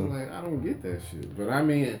 and I'm like, I don't get that shit. But I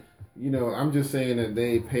mean, I'm just saying that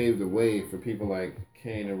they paved the way for people like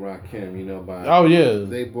Kane and Rakim, by... Oh, yeah.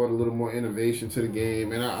 They brought a little more innovation to the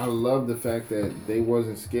game. And I love the fact that they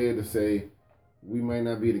wasn't scared to say, we might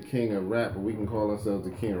not be the king of rap, but we can call ourselves the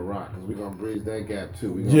king of rock, because we're going to bridge that gap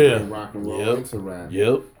too. We're going to bring rock and roll into rap.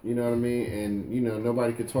 Yep. You know what I mean? And,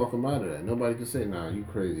 nobody could talk them out of that. Nobody could say, nah, you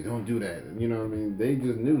crazy. Don't do that. You know what I mean? They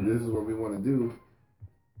just knew this is what we want to do,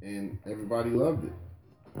 and everybody loved it.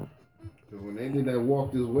 Because when they did that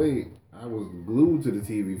Walk This Way, I was glued to the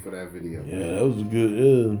TV for that video. Yeah, that was good,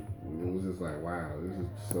 It was just like, wow, this is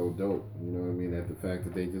so dope. You know what I mean? At the fact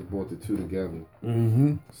that they just brought the two together.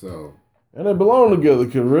 Mm-hmm. So... And they belong together,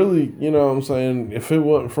 because really, you know what I'm saying, if it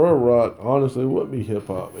wasn't for rock, honestly, it wouldn't be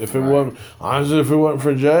hip-hop. If it wasn't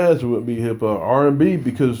for jazz, it wouldn't be hip-hop. R&B,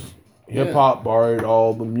 because hip-hop borrowed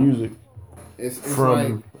all the music it's from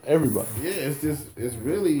like, everybody. Yeah, it's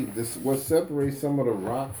really, what separates some of the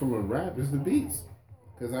rock from the rap is the beats.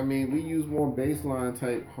 Because, we use more bassline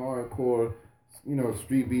type, hardcore,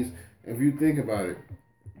 street beats. If you think about it,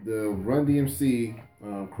 the Run DMC...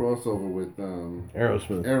 crossover with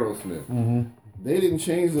Aerosmith. Mm-hmm. They didn't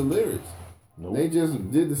change the lyrics. Nope. They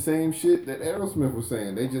just did the same shit that Aerosmith was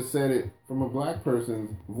saying. They just said it from a black person's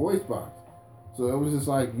voice box. So it was just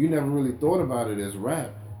like, you never really thought about it as rap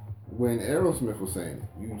when Aerosmith was saying it.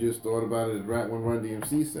 You just thought about it as rap when Run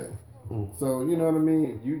DMC said it. Mm. So, you know what I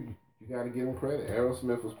mean? You got to give them credit.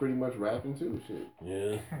 Aerosmith was pretty much rapping too, shit.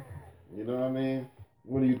 Yeah. You know what I mean?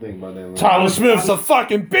 What do you think about that? Tyler Smith's a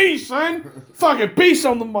fucking beast, son. Fucking beast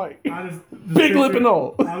on the mic. Big lip and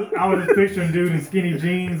all. I was just picturing dude in skinny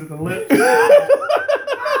jeans at the lips.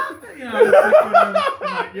 I was picturing him,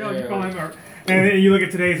 like, you call him. And then you look at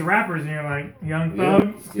today's rappers and you're like, Young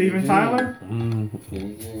Thug, Steven Tyler.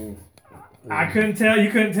 I couldn't tell. You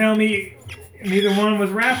couldn't tell me neither one was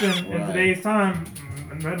rapping in today's time.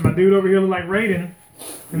 My dude over here looked like Raiden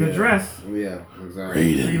in the dress. Yeah,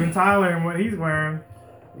 exactly. Steven Tyler and what he's wearing.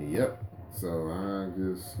 Yep. So I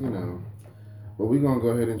just, but we're going to go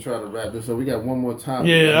ahead and try to wrap this up. We got one more topic.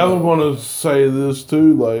 Yeah, I was going to say this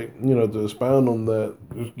too, to expound on that,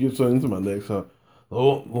 just get into my next time.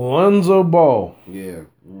 Lonzo Ball. Yeah.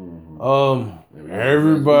 Mm-hmm.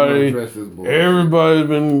 Everybody's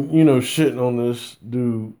been, shitting on this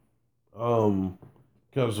dude,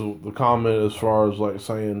 because of the comment as far as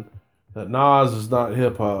saying that Nas is not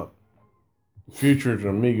hip hop. Future and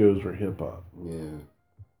Amigos are hip hop. Yeah.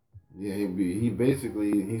 Yeah, he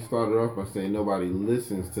basically started off by saying nobody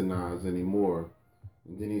listens to Nas anymore.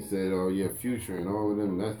 And then he said, oh yeah, Future and all of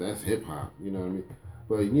them, that's hip hop, you know what I mean?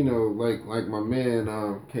 But like my man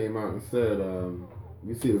came out and said,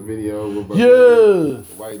 you see the video with the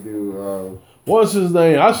white dude, what's his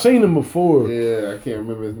name? I've seen him before. Yeah, I can't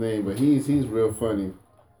remember his name, but he's real funny.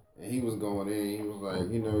 And he was going in. He was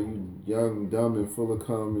like, you know, you young, dumb, and full of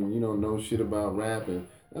cum, and you don't know shit about rapping.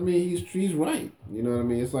 I mean, he's right. You know what I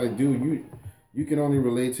mean? It's like, dude, you can only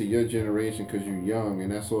relate to your generation because you're young,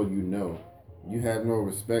 and that's all you know. You have no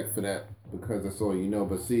respect for that because that's all you know.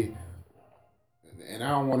 But see, and I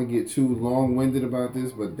don't want to get too long-winded about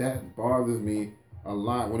this, but that bothers me a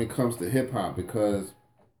lot when it comes to hip-hop because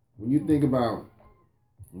when you think about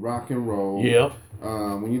rock and roll,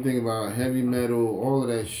 when you think about heavy metal, all of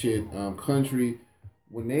that shit, country,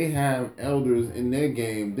 when they have elders in their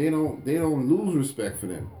game, they don't lose respect for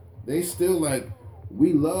them. They still like,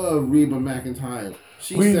 we love Reba McEntire.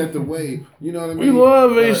 She set the way. You know what I mean? We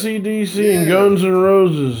love AC/DC and Guns N'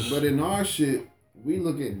 Roses. But in our shit, we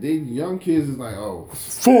look at the young kids is like, oh,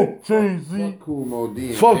 fuck Cool Mo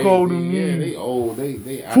D. Fuck all them. Yeah, they old. I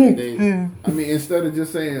mean, instead of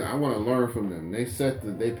just saying I want to learn from them,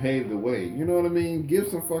 they paved the way. You know what I mean? Give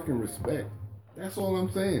some fucking respect. That's all I'm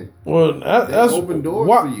saying. Well, that's open doors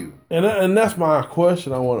for you. And that's my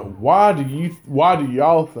question. I want. Why do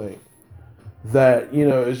y'all think that, you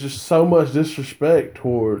know, it's just so much disrespect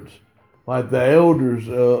towards like the elders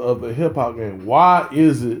of the hip hop game? Why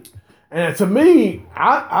is it? And to me,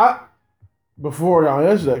 I before y'all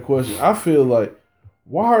answer that question, I feel like,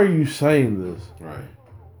 why are you saying this? Right.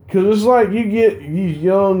 Because it's like you get these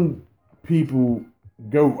young people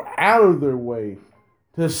go out of their way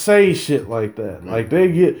to say shit like that. Like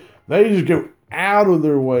they just go out of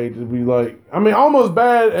their way to be like, I mean, almost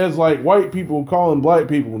bad as like white people calling black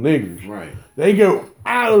people niggers. Right. They go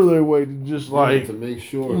out of their way to just like to make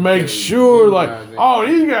sure like, oh,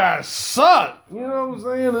 these guys suck. You know what I'm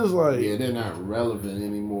saying? It's like, yeah, they're not relevant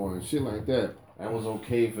anymore and shit like that. That was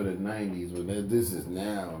okay for the 90s, but this is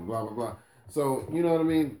now and blah blah blah. So you know what I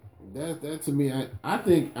mean? That to me, I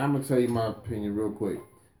think I'm gonna tell you my opinion real quick.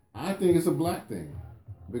 I think it's a black thing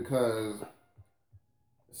because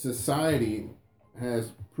society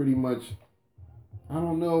has pretty much, I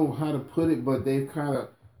don't know how to put it, but they've kind of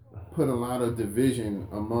put a lot of division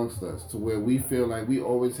amongst us to where we feel like we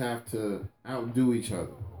always have to outdo each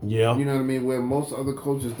other. Yeah. You know what I mean? Where most other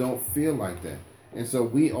cultures don't feel like that. And so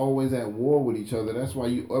we always at war with each other. That's why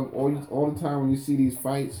you all the time when you see these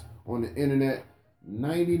fights on the internet,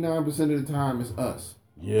 99% of the time it's us.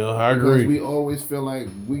 Yeah, I agree. Because we always feel like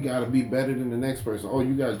we got to be better than the next person. Oh,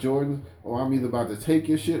 you got Jordans? Oh, I'm either about to take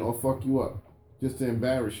your shit or fuck you up just to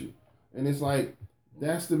embarrass you. And it's like,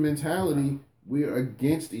 that's the mentality. We're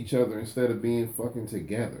against each other instead of being fucking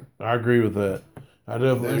together. I agree with that. I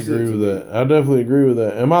definitely agree with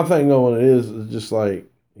that. And my thing on it is just like,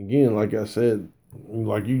 again, like I said,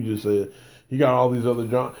 like you just said, you got all these other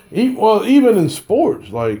John. Well, even in sports,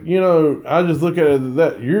 like, you know, I just look at it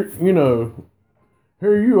that you know,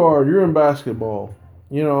 here you are, you're in basketball.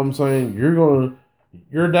 You know what I'm saying?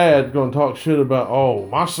 Your dad's gonna talk shit about, oh,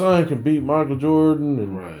 my son can beat Michael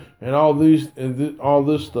Jordan and all these all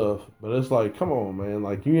this stuff. But it's like, come on, man,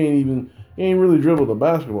 like you ain't really dribbled the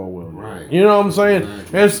basketball well. Right. You know what I'm saying?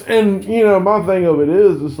 Exactly. And you know, my thing of it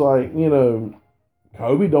is, it's like, you know,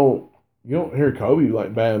 you don't hear Kobe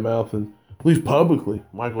like bad mouthing, at least publicly,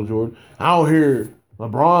 Michael Jordan. I don't hear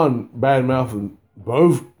LeBron bad mouthing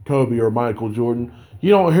both Kobe or Michael Jordan. You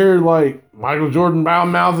don't hear like Michael Jordan bad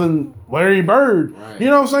mouthing Larry Bird. Right. You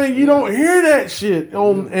know what I'm saying? You don't hear that shit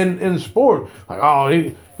in sport. Like, oh,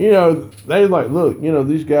 you know, they like, look, you know,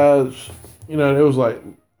 these guys, you know, it was like,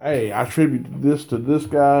 hey, I attribute this to this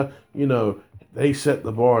guy, you know, they set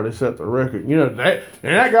the bar, they set the record. You know, that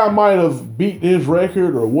guy might have beat his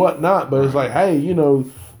record or whatnot, but it's like, hey, you know,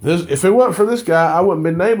 this, if it wasn't for this guy, I wouldn't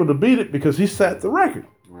have been able to beat it because he set the record.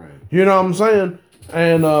 Right. You know what I'm saying?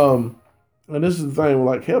 And this is the thing with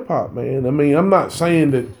like hip hop, man. I mean, I'm not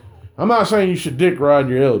saying you should dick ride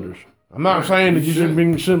your elders. I'm not saying that you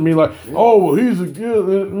shouldn't be like, oh, well, he's a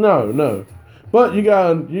good. No. But you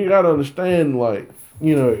gotta understand, like,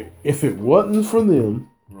 you know, if it wasn't for them,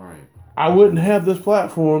 I wouldn't have this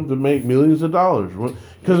platform to make millions of dollars.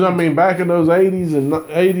 Because, I mean, back in those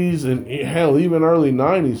 80s and hell, even early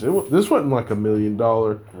 90s, this wasn't like $1 million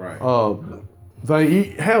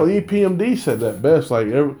thing. Hell, EPMD said that best. Like,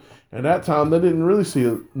 at that time, they didn't really see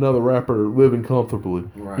another rapper living comfortably.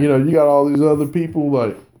 Right. You know, you got all these other people,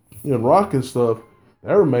 like, you know, rock and stuff,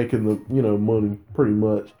 they were making the, you know, money pretty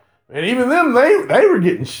much. And even them, they were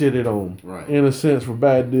getting shitted on, in a sense, for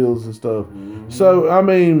bad deals and stuff. Mm-hmm. So, I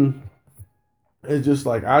mean, it's just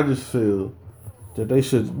like, I just feel that they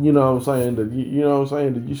should, you know what I'm saying, that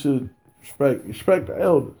you should respect the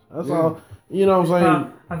elders. That's all, you know what I'm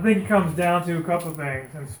saying? I think it comes down to a couple of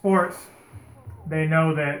things. In sports, they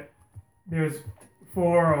know that there's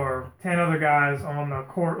 4 or 10 other guys on the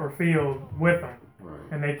court or field with them. Right.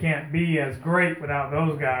 And they can't be as great without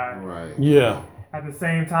those guys. Right. Yeah. At the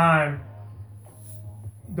same time,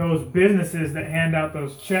 those businesses that hand out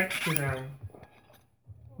those checks to them,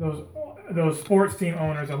 those sports team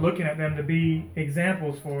owners are looking at them to be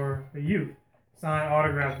examples for the youth. Sign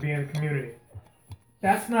autographs, be in the community.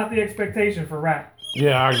 That's not the expectation for rap.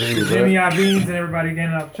 Yeah, I agree with Jimmy that. Iovine's and everybody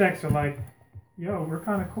getting up checks are like, yo, we're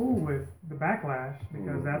kind of cool with the backlash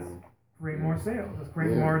because that's create more sales. Let's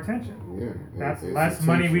create more attention. Yeah. That's less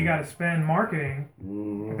money we got to spend marketing.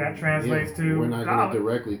 If that translates to we're not going to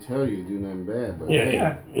directly tell you to do nothing bad, but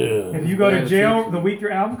Yeah. If you go to jail the week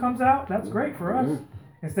your album comes out, that's great for us.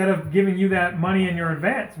 Instead of giving you that money in your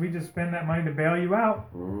advance, we just spend that money to bail you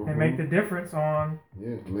out and make the difference on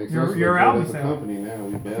your album sales. Company now.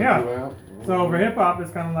 We bail you out. So for hip hop,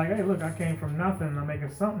 it's kind of like, hey, look, I came from nothing. I'm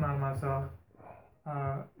making something out of myself.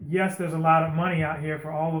 Yes, there's a lot of money out here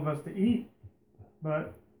for all of us to eat,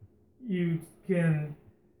 but you can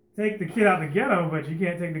take the kid out the ghetto, but you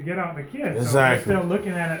can't take the ghetto out the kid. Exactly. So we're still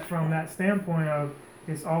looking at it from that standpoint of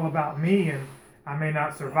it's all about me and I may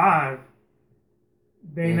not survive.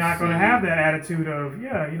 They're not going to have that attitude of,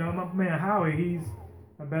 my man Howie, he's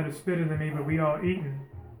a better spitter than me, but we all eating.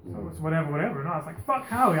 So it's whatever. No, it's like, fuck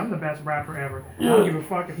Howie, I'm the best rapper ever. I don't give a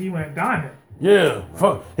fuck if he went diamond. Yeah,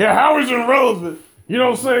 fuck. Yeah, Howie's irrelevant. You know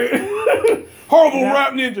what I'm saying? Horrible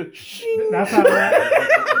rap ninja. That's how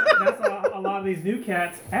a lot of these new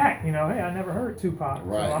cats act. Hey, I never heard Tupac,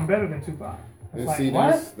 so I'm better than Tupac. It's like, see,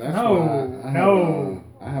 what? That's No.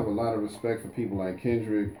 I have a lot of respect for people like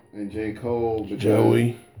Kendrick and J. Cole. Because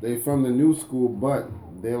Joey. They from the new school, but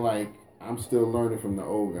they're like, I'm still learning from the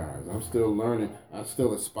old guys. I'm still learning. I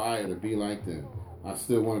still aspire to be like them. I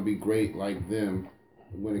still want to be great like them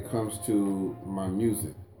when it comes to my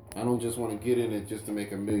music. I don't just want to get in it just to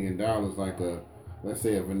make $1 million like let's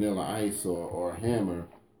say a Vanilla Ice or a Hammer.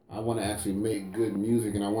 I want to actually make good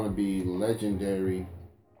music and I want to be legendary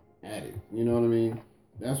at it. You know what I mean?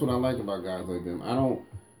 That's what I like about guys like them. I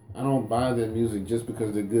don't buy their music just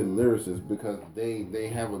because they're good lyricists, because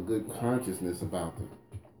they have a good consciousness about them.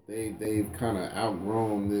 They've kind of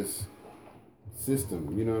outgrown this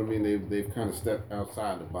system. You know what I mean? They've kind of stepped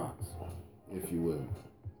outside the box, if you will.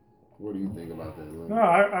 What do you think about that, Lil? No,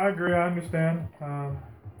 I agree. I understand.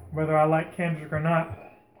 Whether I like Kendrick or not,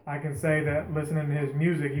 I can say that listening to his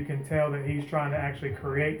music, you can tell that he's trying to actually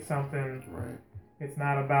create something. Right. It's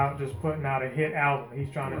not about just putting out a hit album.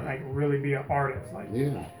 He's trying to really be an artist. Like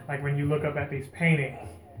when you look up at these paintings,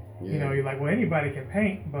 you're like, well, anybody can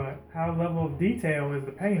paint, but how level of detail is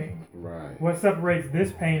the painting? Right. What separates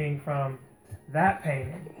this painting from that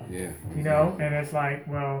painting? Yeah. And it's like,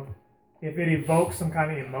 well, if it evokes some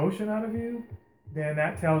kind of emotion out of you, then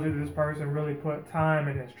that tells you that this person really put time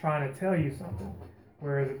and is trying to tell you something.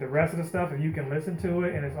 Whereas the rest of the stuff, if you can listen to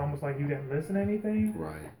it and it's almost like you didn't listen to anything,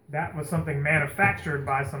 that was something manufactured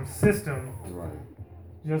by some system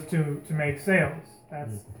just to make sales.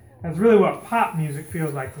 That's really what pop music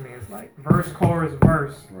feels like to me. It's like verse, chorus,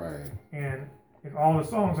 verse. Right. And if all the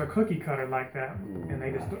songs are cookie cutter like that, and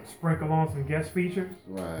they just sprinkle on some guest features,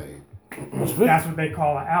 that's what they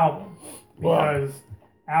call an album. Because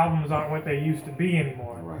albums aren't what they used to be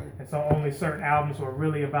anymore. Right. And so only certain albums who are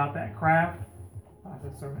really about that craft. I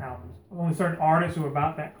said certain albums. Only certain artists who are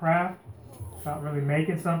about that craft, about really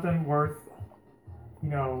making something worth,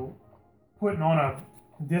 putting on a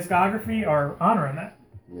discography are honoring that.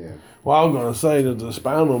 Yeah. Well, I was going to say to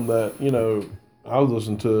expound on that, I was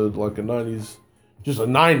listening to like a 90s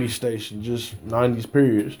station, just 90s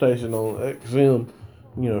period station on XM,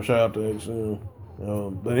 shout out to XM.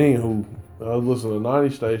 But anywho, I was listening to a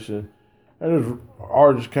 90s station, and this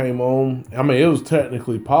artist came on. I mean, it was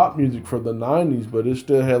technically pop music for the 90s, but it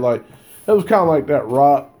still had it was kind of like that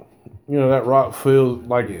rock, that rock feel.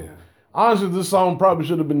 Honestly, this song probably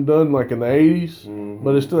should have been done in the 80s,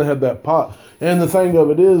 but it still had that pop. And the thing of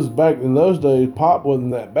it is, back in those days, pop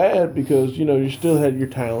wasn't that bad because, you still had your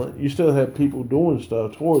talent. You still had people doing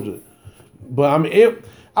stuff towards it. But, I mean,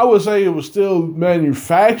 I would say it was still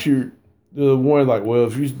manufactured the one well,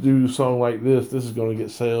 if you do a song like this is going to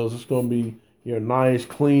get sales. It's going to be, nice,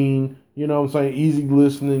 clean, easy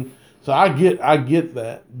listening. So I get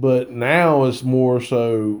that, but now it's more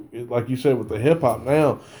so, like you said, with the hip hop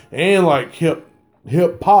now, and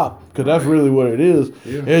hip hop, because that's really what it is.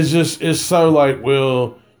 Yeah. It's so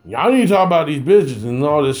well, y'all need to talk about these bitches and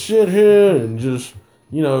all this shit here, and just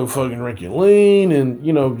fucking drink your lean, and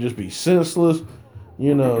just be senseless,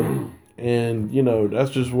 and that's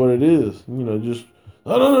just what it is. Just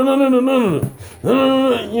just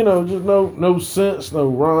no sense, no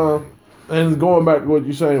rhyme. And going back to what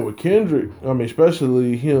you're saying with Kendrick, I mean,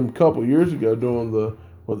 especially him a couple years ago doing the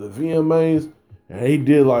VMAs,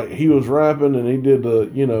 and he was rapping and he did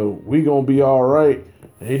We Gonna Be All Right,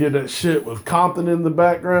 and he did that shit with Compton in the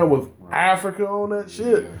background with Africa on that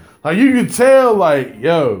shit. Like you could tell, like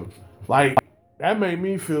that made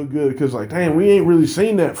me feel good because like damn, we ain't really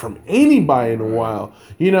seen that from anybody in a while.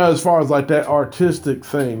 As far as like that artistic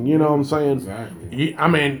thing, you know what I'm saying? Exactly. I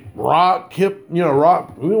mean, rock,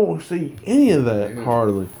 rock. We won't see any of that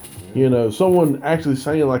hardly. Someone actually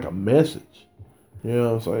saying like a message. You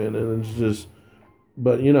know what I'm saying? And it's just,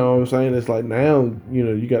 but you know what I'm saying? It's like now,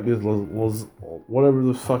 you got this, whatever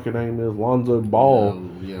the fucking name is, Lonzo Ball.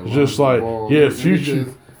 It's just like, Ball.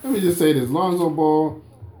 Future. Let me just say this. Lonzo Ball,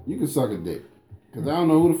 you can suck a dick. Because I don't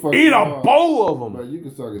know who the fuck Eat a bowl of them. But you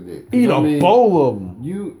can suck a dick. Eat a bowl of them.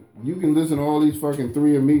 You can listen to all these fucking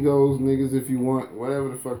Three Amigos niggas if you want, whatever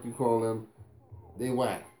the fuck you call them. They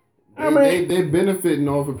whack. They benefiting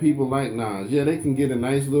off of people like Nas. Yeah, they can get a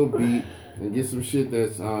nice little beat and get some shit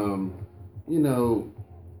that's, enough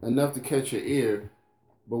to catch your ear.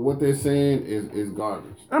 But what they're saying is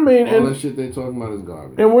garbage. I mean, all that shit they talking about is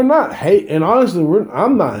garbage. And we're not hating. And honestly,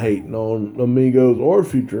 I'm not hating on Amigos or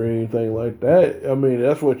Future or anything like that. I mean,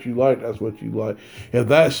 that's what you like. That's what you like. If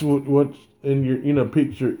that's what's in your,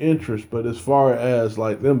 piques your interest. But as far as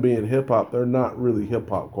like them being hip hop, they're not really hip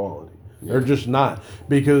hop quality. Yeah. They're just not,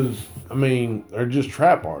 because I mean they're just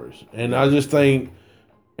trap artists. And I just think,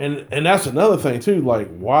 and that's another thing too. Like,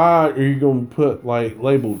 why are you gonna put like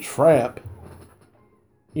label trap?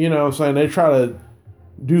 You know what I'm saying? They try to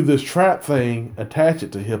do this trap thing, attach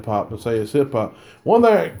it to hip hop and say it's hip hop. One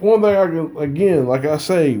thing I can, again, like I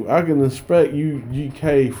say, I can respect you,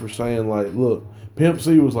 GK, for saying like, look, Pimp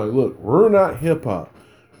C was like, look, we're not hip hop.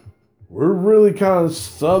 We're really kind of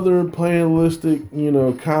southern playalistic,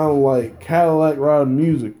 kind of like Cadillac riding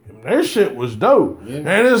music. And their shit was dope. Yeah.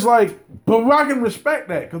 And it's like, but I can respect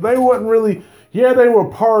that because they wasn't really. Yeah, they were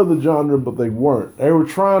part of the genre, but they weren't. They were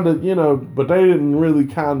trying to, but they didn't really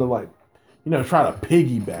kind of like, try to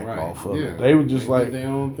piggyback off of it. They were just they did their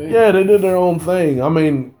own thing. Yeah, they did their own thing. I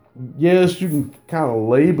mean, yes, you can kind of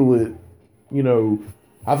label it,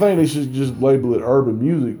 I think they should just label it urban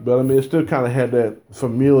music, but I mean, it still kind of had that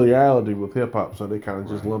familiarity with hip hop, so they kind of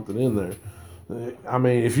just lumped it in there. I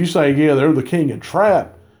mean, if you say, yeah, they're the king of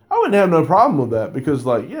trap, I wouldn't have no problem with that because,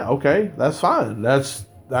 like, yeah, okay, that's fine. That's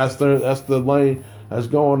the lane that's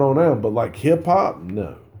going on now. But like hip hop,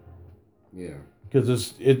 no. Yeah.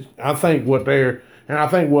 Because I think what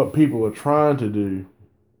people are trying to do,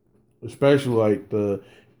 especially like the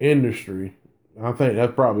industry, I think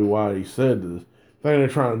that's probably why he said this. I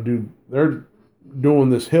think they're doing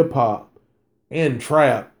this hip hop and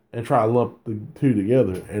trap and try to lump the two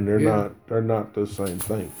together, and they're not the same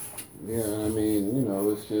thing. Yeah, I mean,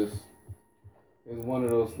 it's one of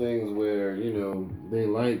those things where, they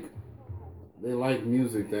like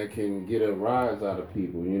music that can get a rise out of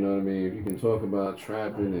people, you know what I mean? If you can talk about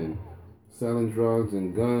trapping and selling drugs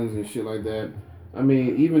and guns and shit like that. I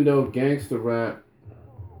mean, even though gangster rap,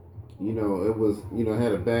 it was,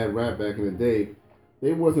 had a bad rap back in the day,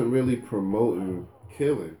 they wasn't really promoting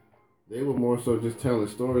killing. They were more so just telling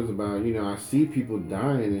stories about, I see people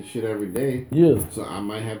dying and shit every day. Yeah. So I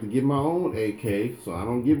might have to get my own AK so I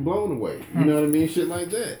don't get blown away. You know what I mean? Shit like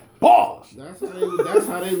that. Boss! That's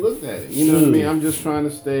how they looked at it. You know what I mean? I'm just trying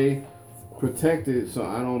to stay protected so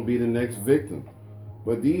I don't be the next victim.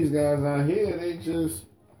 But these guys out here, they just,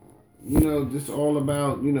 just all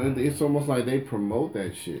about, it's almost like they promote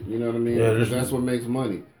that shit. You know what I mean? Yeah, because that's what makes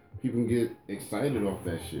money. People can get excited off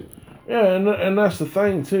that shit. Yeah, and that's the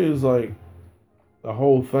thing too, is like the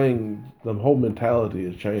whole mentality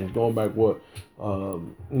has changed. Going back what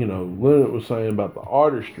Leonard was saying about the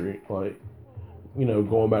artistry, like,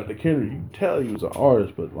 going back to Kendrick, you can tell he was an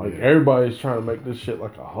artist, but like everybody's trying to make this shit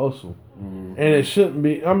like a hustle. Mm-hmm. And it shouldn't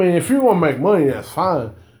be. I mean, if you want to make money, that's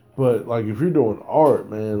fine. But like if you're doing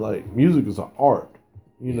art, man, like music is an art.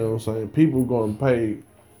 You know what I'm saying? People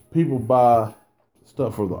buy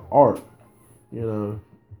stuff for the art,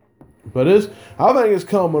 But I think it's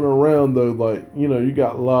coming around though. Like, you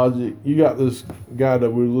got Logic, you got this guy that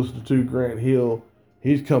we listened to, Grant Hill.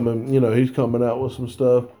 He's coming out with some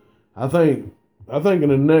stuff. I think in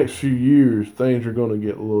the next few years things are going to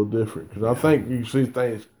get a little different because I think you see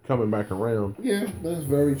things coming back around. Yeah, that's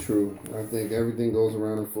very true. I think everything goes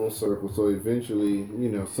around in full circle. So eventually,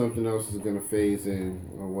 something else is going to phase in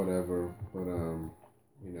or whatever. But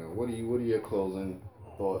what are your closing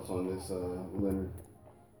thoughts on this, Leonard?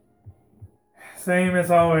 Same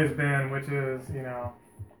as always been, which is,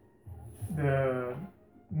 the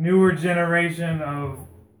newer generation of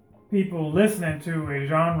people listening to a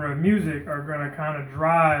genre of music are going to kind of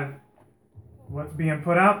drive what's being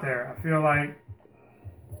put out there. I feel like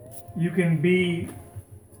you can be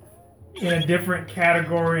in a different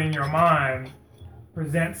category in your mind,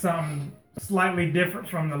 present something slightly different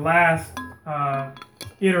from the last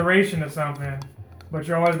iteration of something, but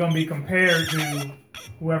you're always going to be compared to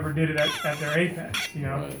whoever did it at their apex, you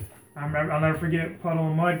know. Right. I'll never forget Puddle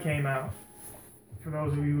of Mud came out. For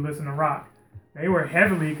those of you who listen to rock, they were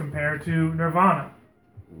heavily compared to Nirvana,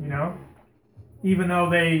 you know. Even though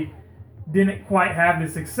they didn't quite have the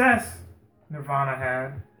success Nirvana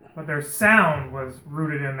had, but their sound was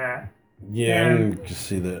rooted in that. Yeah, And I can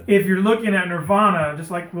see that. if you're looking at Nirvana,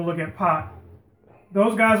 just like we'll look at Pac,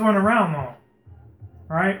 those guys weren't around long,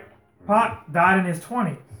 right? Pac died in his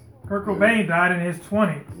 20s. Kurt Cobain died in his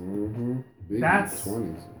 20s. Mm-hmm. That's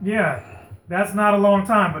 20s. Yeah, that's not a long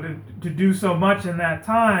time, but to do so much in that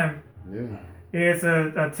time, it's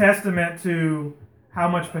a testament to how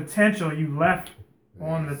much potential you left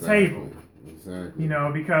on the table. Exactly. You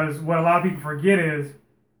know, because what a lot of people forget is,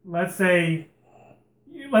 let's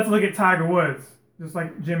look at Tiger Woods, just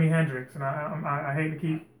like Jimi Hendrix, and I hate to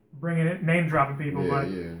keep bringing it, name dropping people, but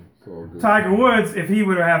it's all good. Tiger Woods, if he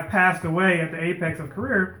would have passed away at the apex of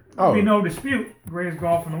career, there'd be no dispute, greatest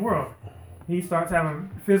golfer in the world. He starts having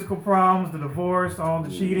physical problems, the divorce, all the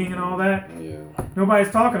cheating and all that. Yeah.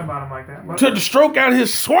 Nobody's talking about him like that. But, Took the stroke out of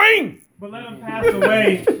his swing. but let him pass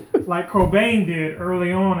away like Cobain did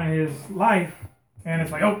early on in his life. And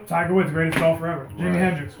it's like, oh, Tiger Woods, greatest golfer ever. Jimi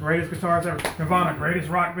Hendrix, greatest guitarist ever. Nirvana, greatest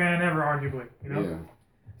rock band ever, arguably. You know? Yeah.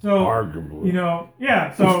 So, Arguably. you know,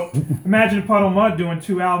 so imagine Puddle of Mud doing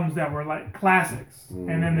 2 albums that were like classics.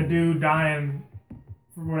 And then the dude dying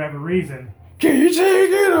for whatever reason. Can you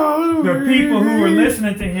take it all The people who were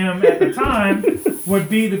listening to him at the time would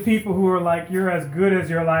be the people who were like, you're as good as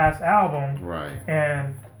your last album. Right.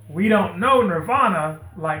 And we don't know Nirvana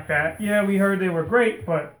like that. Yeah, we heard they were great,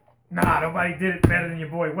 but nah, nobody did it better than your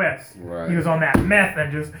boy Wes. Right. He was on that meth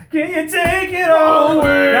and just, can you take it all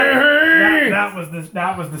away? That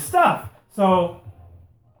was the stuff. So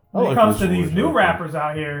when it comes to these new rappers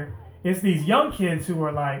out here, it's these young kids who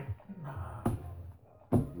are like,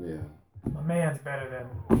 my man's better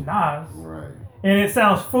than Nas. Right. And it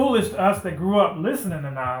sounds foolish to us that grew up listening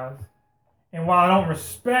to Nas. And while I don't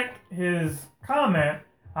respect his comment,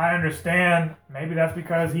 I understand maybe that's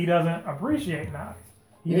because he doesn't appreciate Nas.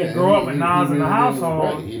 He didn't grow up with Nas in the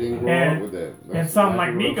household. Right. He didn't grow up with that. And something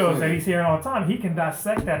like Migos that he's hearing all the time, he can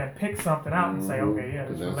dissect that and pick something out and say, okay, yeah,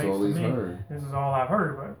 this relates to me. Heard. This is all I've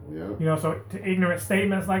heard. But, you know, so to ignorant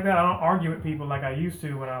statements like that, I don't argue with people like I used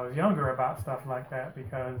to when I was younger about stuff like that,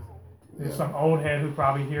 because there's some old head who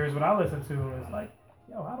probably hears what I listen to and is like,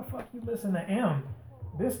 yo, how the fuck you listen to M?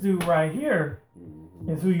 This dude right here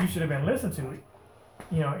is who you should have been listening to.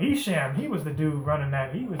 You know, Esham, he was the dude running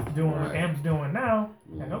that. He was doing what M's doing now,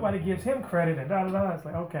 and nobody gives him credit and da-da-da. It's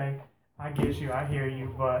like, okay, I get you, I hear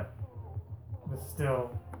you, but this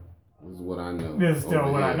is what I know. This is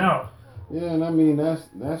still what I know. Yeah, and I mean,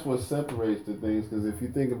 that's what separates the things, because if you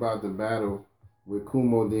think about the battle with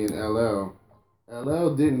Kumo D and LL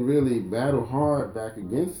didn't really battle hard back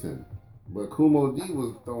against him. But Kumo D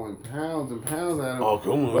was throwing pounds and pounds at him. Oh,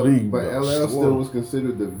 Kumo D. But LL still was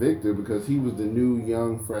considered the victor because he was the new,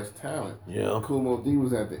 young, fresh talent. Yeah. Kumo D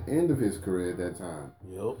was at the end of his career at that time.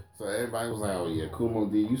 Yep. So everybody was like, oh yeah, Kumo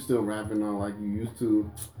D, you still rapping on like you used to.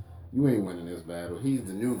 You ain't winning this battle. He's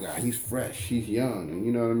the new guy. He's fresh. He's young.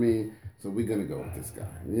 You know what I mean? So we're going to go with this guy.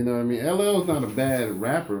 You know what I mean? LL's not a bad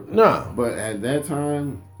rapper. Nah. But at that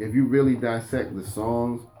time, if you really dissect the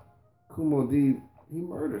songs, Kumo D, he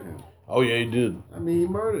murdered him. Oh, yeah, he did. I mean, he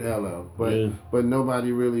murdered LL. But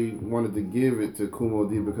nobody really wanted to give it to Kumo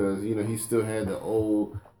D because, you know, he still had the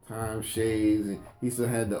old time shades and he still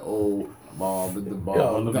had the old ball, the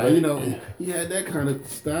ball. Yeah, you know, he had that kind of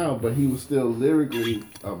style, but he was still lyrically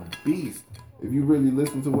a beast. If you really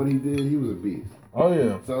listen to what he did, he was a beast. Oh,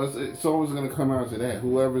 yeah. So it's always going to come out to that.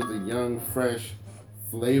 Whoever's the young, fresh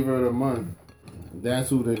flavor of the month, that's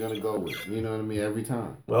who they're going to go with. You know what I mean? Every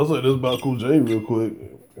time. I'll say this about Cool J real quick.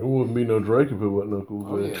 It wouldn't be no Drake if it wasn't no Cool J.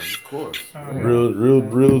 Oh, yeah, of course.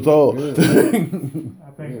 Real talk. I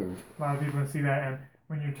think a lot of people can see that. And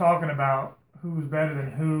when you're talking about who's better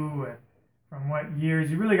than who and from what years,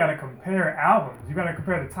 you really got to compare albums. You got to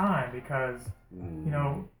compare the time because, you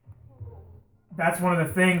know, that's one of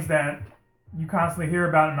the things that you constantly hear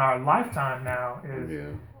about in our lifetime now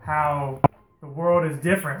is how the world is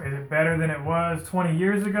different. Is it better than it was 20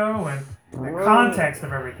 years ago? And the context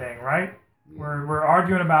of everything, right? We're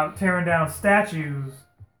arguing about tearing down statues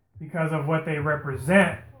because of what they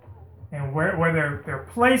represent and where their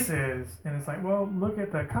place is. And it's like, well, look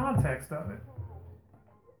at the context of it.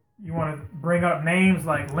 You want to bring up names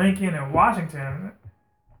like Lincoln and Washington.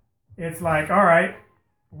 It's like, all right,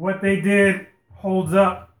 what they did holds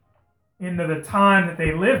up into the time that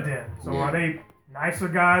they lived in. So are they nicer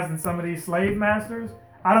guys than some of these slave masters?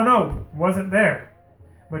 I don't know. Wasn't there.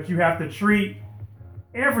 But you have to treat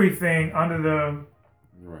everything under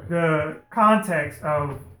the context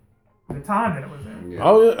of the time that it was in. Yeah.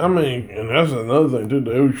 Oh, yeah. I mean, and that's another thing, too.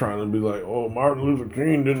 They were trying to be like, oh, Martin Luther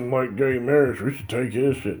King didn't like gay marriage. We should take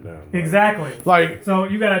his shit down. Exactly. Like, so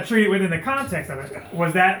you got to treat it within the context of it.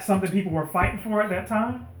 Was that something people were fighting for at that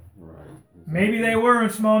time? Right. Maybe they were in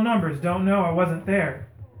small numbers. Don't know. I wasn't there.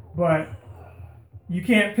 But you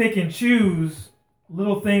can't pick and choose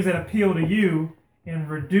little things that appeal to you and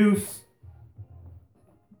reduce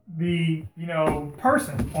the,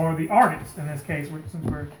 person or the artist in this case, since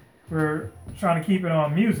we're trying to keep it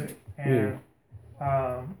on music. And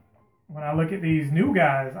when I look at these new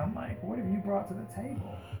guys, I'm like, what have you brought to the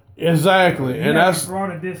table? Exactly. You haven't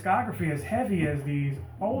brought a discography as heavy as these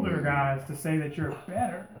older guys to say that you're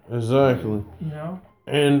better. Exactly.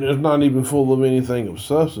 And it's not even full of anything of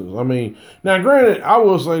substance. I mean, now granted, I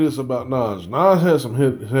will say this about Nas. Nas has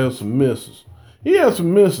some misses. He has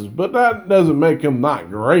some misses, but that doesn't make him not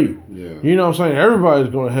great. Yeah. You know what I'm saying?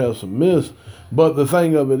 Everybody's going to have some miss. But the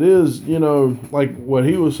thing of it is, like what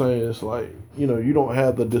he was saying, it's like, you don't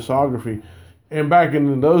have the discography. And back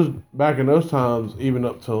in those times, even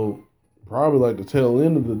up till probably like the tail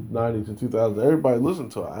end of the 90s and 2000s, everybody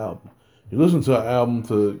listened to an album. You listen to an album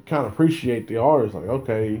to kind of appreciate the artist. Like,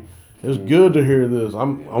 okay, it's good to hear this. I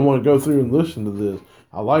want to go through and listen to this.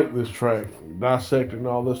 I like this track, dissect and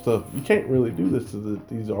all this stuff. You can't really do this to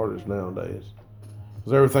these artists nowadays.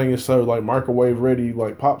 Because everything is so like microwave ready,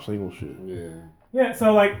 like pop single shit. Yeah. Yeah,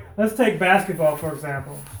 so like, let's take basketball, for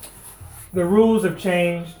example. The rules have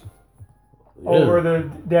changed over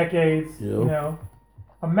the decades,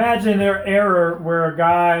 Imagine their era where a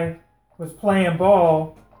guy was playing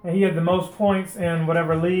ball and he had the most points in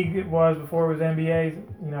whatever league it was before it was NBA,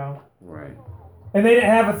 Right. And they didn't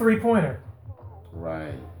have a three-pointer.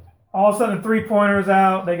 Right. All of a sudden, three-pointers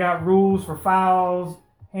out. They got rules for fouls,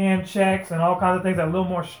 hand checks, and all kinds of things that are a little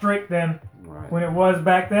more strict than when it was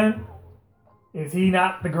back then. Is he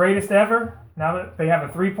not the greatest ever? Now that they have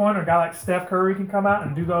a three-pointer, a guy like Steph Curry can come out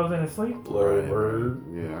and do those in his sleep. Larry Bird.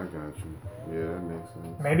 Yeah, I got you. Yeah, that makes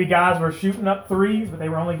sense. Maybe guys were shooting up threes, but they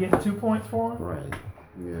were only getting 2 points for them. Right.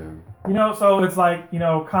 Yeah. So it's like,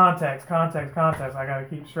 context. I got to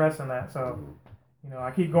keep stressing that. So,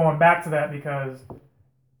 I keep going back to that because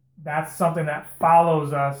that's something that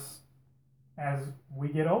follows us as we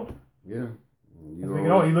get older. Yeah.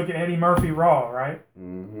 You look at Eddie Murphy Raw, right?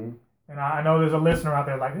 Mm-hmm. And I know there's a listener out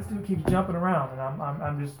there like, this dude keeps jumping around. And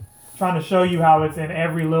I'm just trying to show you how it's in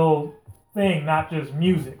every little thing, not just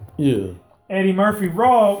music. Yeah. Eddie Murphy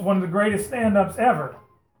Raw, one of the greatest stand-ups ever.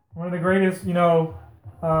 One of the greatest,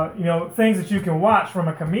 things that you can watch from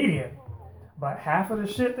a comedian. But half of the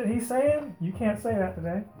shit that he's saying, you can't say that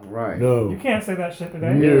today. Right. No. You can't say that shit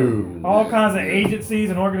today. No. All kinds of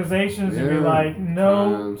agencies and organizations would be like,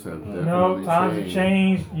 no, times have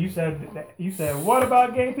changed. You said what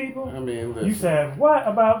about gay people? I mean, listen. You said what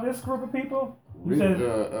about this group of people?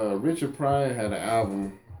 Richard Pryor had an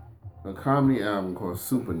album, a comedy album called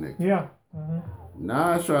Super Nick. Yeah. Mm-hmm.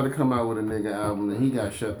 Nas tried to come out with a nigga album and he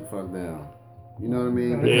got shut the fuck down. You know what I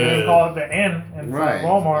mean? They call it the N in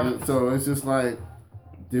Walmart. And so it's just like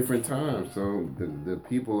different times. So the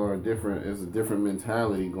people are different. It's a different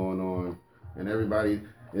mentality going on. And everybody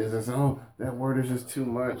is just, that word is just too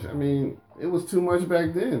much. I mean, it was too much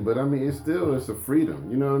back then. But I mean, it's a freedom.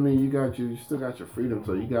 You know what I mean? You still got your freedom.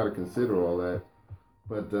 So you got to consider all that.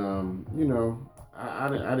 But,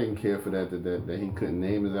 I didn't care for that he couldn't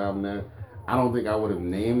name his album that. I don't think I would have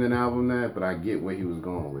named an album that, but I get where he was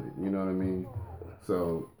going with it. You know what I mean?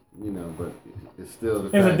 So, but it's still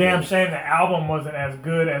It's a damn shame the album wasn't as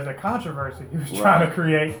good as the controversy he was trying to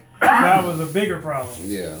create. That was a bigger problem.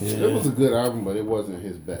 Yeah. It was a good album, but it wasn't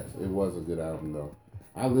his best. It was a good album, though.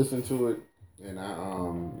 I listened to it, and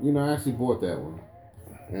I actually bought that one.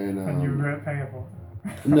 And you regret paying for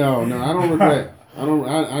it? No, I don't regret. I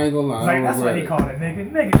ain't gonna lie. That's what he called it,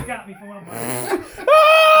 nigga. Niggas got me for one of my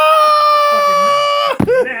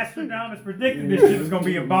Nostradamus predicted this shit was gonna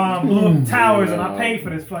be a bomb, blew up towers, and I paid for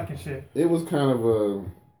this fucking shit. It was kind of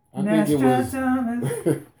I think it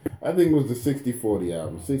was the 60-40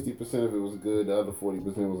 album. 60% of it was good, the other 40%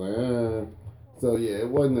 was like, So yeah, it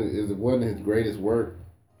wasn't his greatest work,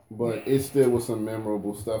 but it still was some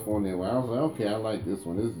memorable stuff on there where I was like, okay, I like this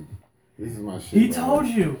one. This is my shit. He told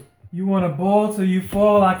you want to boil till you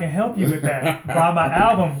fall. I can help you with that. Buy my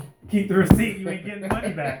album. keep the receipt. You ain't getting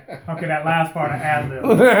money back. Okay, that last part I ad-libbed.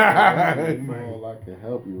 Well, I can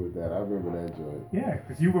help you with that. I remember that joint. Yeah,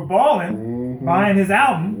 because you were balling, buying his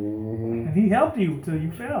album, and he helped you till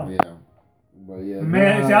you fell. Yeah. But yeah,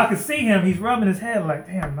 man, y'all can see him. He's rubbing his head like,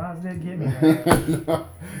 damn, Nas did get me. Man.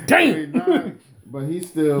 Damn. But he's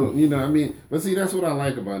still, you know, I mean, but see, that's what I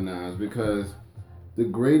like about Nas, because the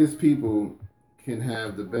greatest people can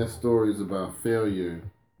have the best stories about failure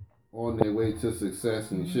on their way to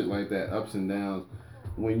success and shit like that, ups and downs.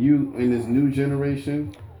 When you, in this new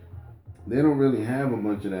generation, they don't really have a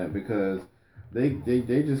bunch of that, because they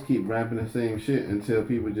just keep rapping the same shit until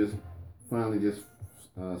people just finally just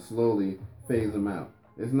slowly phase them out.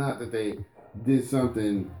 It's not that they did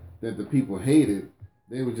something that the people hated.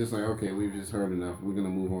 They were just like, okay, we've just heard enough. We're gonna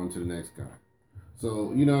move on to the next guy.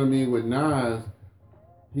 So you know what I mean? With Nas,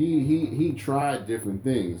 he tried different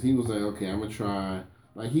things. He was like, okay, I'm gonna try.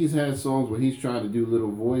 Like, he's had songs where he's tried to do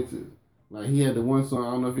little voices. Like, he had the one song,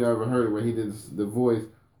 I don't know if y'all ever heard it, where he did the voice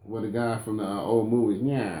with a guy from the old movies.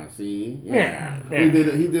 Yeah, see? Yeah.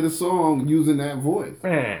 He did a song using that voice.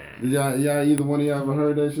 Did y'all either one of y'all ever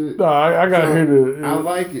heard that shit? No, I got to hear it. I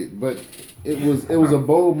like it, but it was a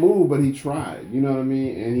bold move, but he tried. You know what I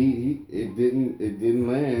mean? And it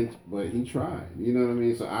didn't land, but he tried. You know what I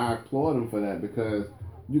mean? So I applaud him for that, because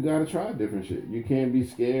you got to try different shit. You can't be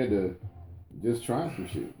scared to just try some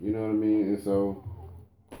shit. You know what I mean? And so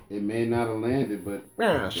it may not have landed, but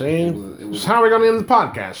yeah, see, it's how we're gonna end the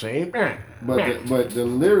podcast, see. But the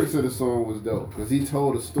lyrics of the song was dope, because he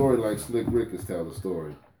told a story like Slick Rick has tell the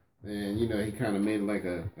story, and you know, he kind of made it like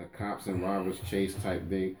a cops and robbers chase type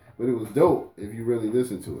thing. But it was dope if you really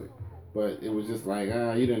listen to it. But it was just like,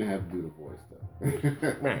 you didn't have to do the voice stuff.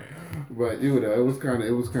 But you know, it was kind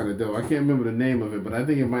of dope. I can't remember the name of it, but I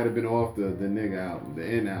think it might have been off the nigga album, the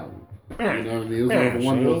N album. You know what I mean? It was over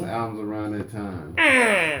one of those albums around that time.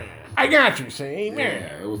 I got you, see?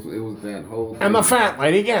 Yeah, it was that whole thing. And the fat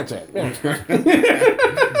lady gets it. But,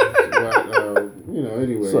 you know,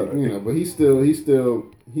 anyway, you know, but he's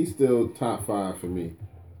still top 5 for me,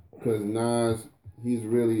 because Nas,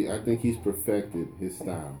 I think he's perfected his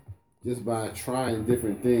style just by trying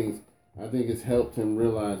different things. I think it's helped him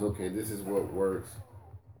realize, okay, this is what works,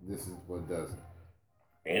 this is what doesn't.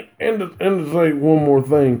 And to say one more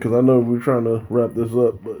thing, because I know we're trying to wrap this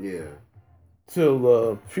up, but yeah,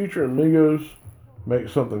 till Future and Migos make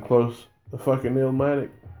something close to fucking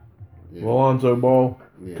Illmatic, Alonzo Ball,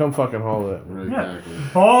 come fucking holler at me. Exactly.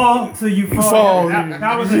 Ball till you fall.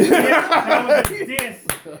 That was a diss. That was a diss.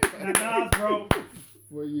 That Nas wrote.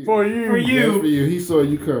 For you. He saw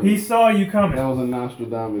you coming. That was a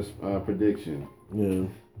Nostradamus prediction. Yeah.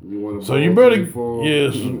 So you better, so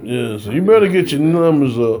you better get your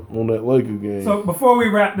numbers up on that Laker game. So before we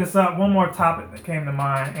wrap this up, one more topic that came to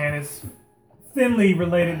mind, and it's thinly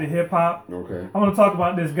related to hip hop. Okay. I want to talk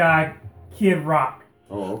about this guy, Kid Rock.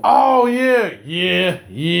 Oh yeah.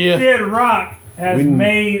 Kid Rock has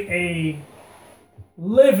made a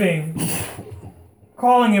living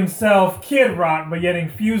calling himself Kid Rock, but yet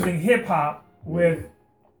infusing hip hop with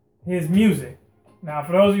his music. Now,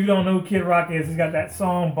 for those of you who don't know who Kid Rock is, he's got that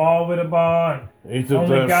song "Ball with a Ball," and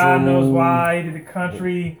Only God Knows Why. He did the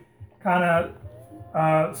country kind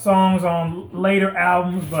of songs on later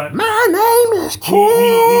albums, but my name is Kid.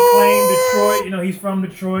 He claimed Detroit. You know, he's from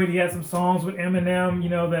Detroit. He had some songs with Eminem, you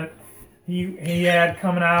know, that he had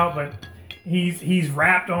coming out, but he's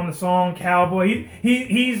rapped on the song Cowboy.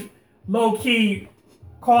 He's low key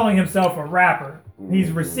calling himself a rapper.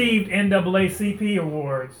 He's received NAACP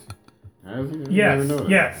awards.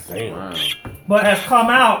 Yes. Wow. But has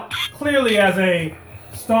come out clearly as a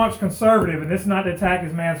staunch conservative, and this is not to attack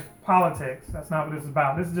his man's politics. That's not what this is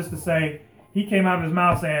about. This is just to say he came out of his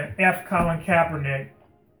mouth saying F Colin Kaepernick,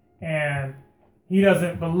 and he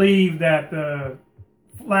doesn't believe that the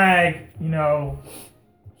flag, you know,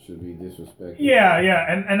 should be disrespected. Yeah,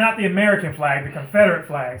 and not the American flag, the Confederate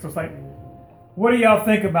flag. So it's like, what do y'all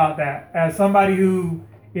think about that? As somebody who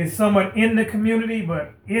is somewhat in the community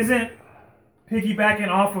but isn't piggybacking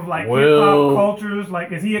off of like hip hop cultures,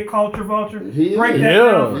 like is he a culture vulture? He Break is. that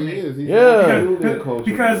down for He me. is.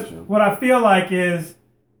 Because what I feel like is,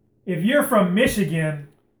 if you're from Michigan,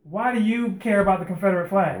 why do you care about the Confederate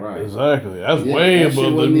flag? Right. Exactly. That's way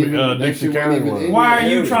above the Dixie County one. Why are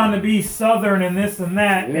you trying to be Southern and this and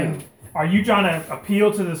that? Yeah. And are you trying to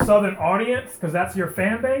appeal to the Southern audience because that's your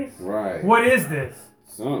fan base? Right. What is this?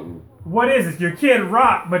 Something. What is this? You're Kid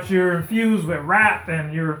Rock, but you're infused with rap,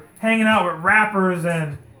 and you're hanging out with rappers,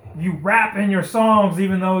 and you rap in your songs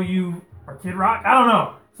even though you are Kid Rock? I don't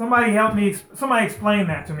know. Somebody help me. Somebody explain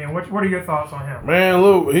that to me. What are your thoughts on him? Man,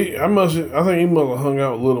 look, I think he must have hung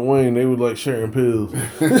out with Lil Wayne. They were like sharing pills.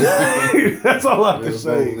 That's all I have to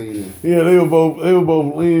say. Yeah, they were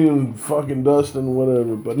both leaning, fucking dusting,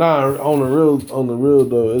 whatever. But nah, on the real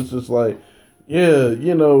though, it's just like, yeah,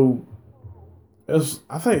 you know,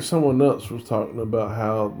 I think someone else was talking about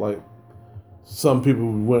how like some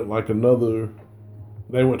people went like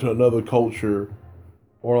they went to another culture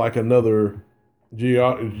or like another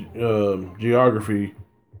geographical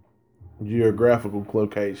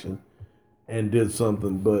location and did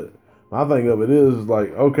something. But my thing of it is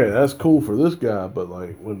like, okay, that's cool for this guy, but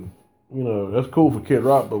like when, you know, that's cool for Kid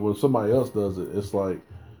Rock, but when somebody else does it, it's like,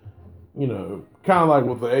 you know, kind of like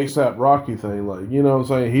with the ASAP Rocky thing, like, you know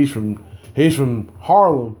what I'm saying? He's from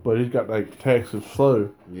Harlem, but he's got like Texas flow.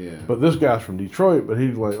 Yeah. But this guy's from Detroit, but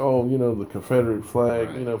he's like, oh, you know, the Confederate flag,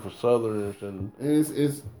 right, you know, for Southerners. And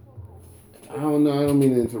it's I don't know, I don't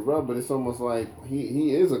mean to interrupt, but it's almost like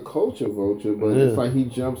he is a culture vulture, but it's like he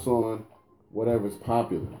jumps on whatever's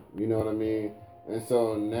popular. You know what I mean? And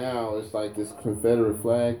so now it's like this Confederate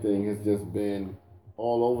flag thing has just been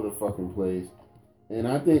all over the fucking place. And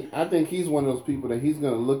I think he's one of those people that he's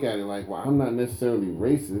gonna look at it like, well, I'm not necessarily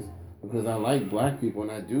racist because I like black people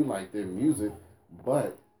and I do like their music,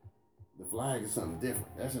 but the flag is something different.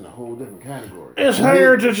 That's in a whole different category. It's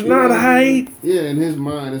heritage, not hate. Yeah, in his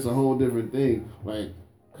mind, it's a whole different thing. Like,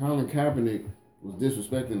 Colin Kaepernick was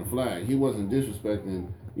disrespecting the flag. He wasn't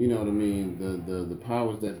disrespecting, you know what I mean, the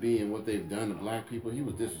powers that be and what they've done to black people. He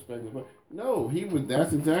was disrespecting the flag. No,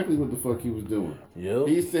 that's exactly what the fuck he was doing. Yep.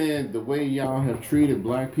 He's saying the way y'all have treated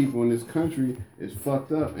black people in this country is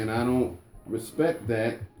fucked up, and I don't respect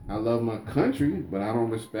that. I love my country, but I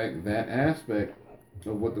don't respect that aspect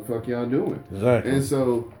of what the fuck y'all doing. Exactly. And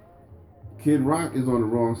so Kid Rock is on the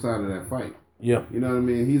wrong side of that fight. Yeah. You know what I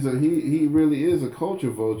mean? He really is a culture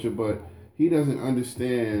vulture, but he doesn't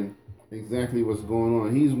understand exactly what's going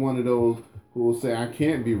on. He's one of those who will say, I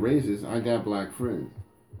can't be racist, I got black friends.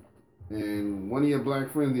 And one of your black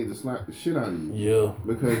friends needs to slap the shit out of you. Yeah.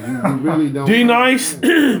 Because you really don't. D-nice.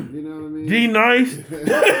 You know what I mean? D-nice.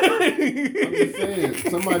 I'm just saying,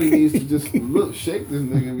 somebody needs to just shake this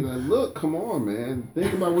nigga and be like, look, come on, man.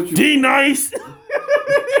 Think about what you... D-nice. You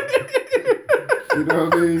know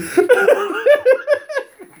what I mean?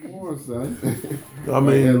 Come on, son. I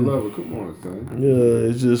mean... Lover, come on, son. Yeah,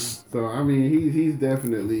 it's just... So, I mean, he's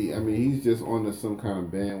definitely... I mean, he's just on some kind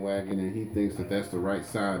of bandwagon, and he thinks that that's the right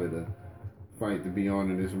side of the fight to be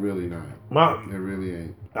on, and it's really not. It really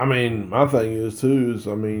ain't. I mean, my thing is too is,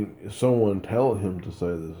 I mean, is someone telling him to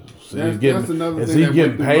say this? That's another is thing he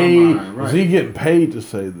getting paid? Mind, right? Is he getting paid to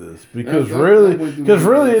say this? Because really,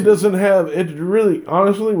 it doesn't have it. Really,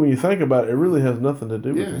 honestly, when you think about it, it really has nothing to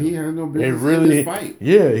do with it. Yeah, he has no business in this fight.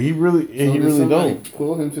 Yeah, he really don't.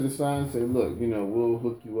 Pull him to the side and say, "Look, you know, we'll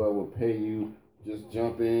hook you up. We'll pay you. Just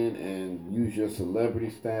jump in and use your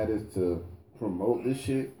celebrity status to promote this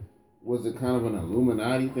shit." Was it kind of an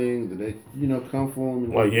Illuminati thing? Did they, you know, come for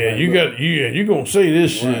him? Like, you gonna say this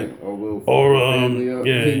shit, or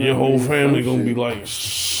your whole family gonna be like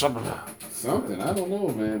something. I don't know,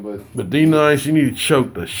 man, but D-Nice, you need to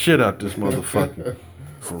choke the shit out this motherfucker,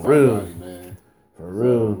 for real, man. For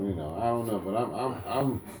real. So, you know, I don't know, but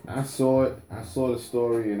I saw it. I saw the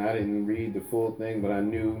story, and I didn't read the full thing, but I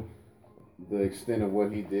knew the extent of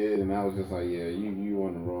what he did, and I was just like, yeah, you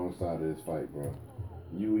on the wrong side of this fight, bro.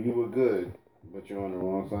 You were good, but you're on the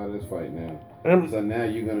wrong side of this fight now. So now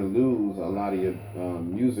you're going to lose a lot of your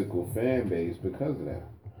musical fan base because of that.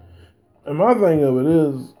 And my thing of it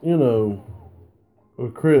is, you know,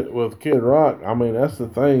 with Kid Rock, I mean, that's the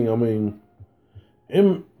thing. I mean,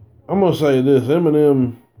 I'm going to say this.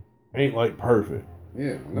 Eminem ain't, like, perfect.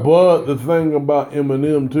 Yeah. No. But the thing about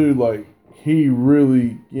Eminem, too, like, he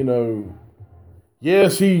really, you know,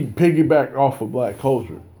 yes, he piggybacked off of black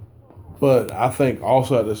culture. But I think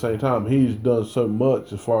also at the same time, he's done so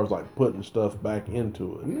much as far as like putting stuff back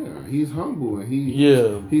into it. Yeah, he's humble and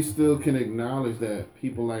he still can acknowledge that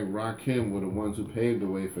people like Rakim were the ones who paved the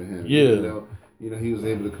way for him. Yeah. You know, he was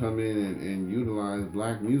able to come in and utilize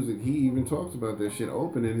black music. He even talks about that shit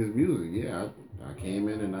open in his music. Yeah, I came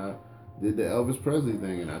in and I did the Elvis Presley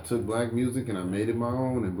thing and I took black music and I made it my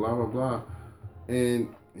own and blah, blah, blah.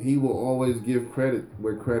 And he will always give credit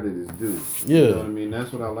where credit is due. Yeah. You know what I mean?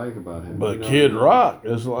 That's what I like about him. But Kid Rock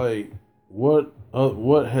is like, what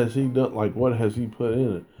has he done? Like, what has he put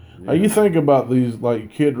in it? Yeah. Like, you think about these,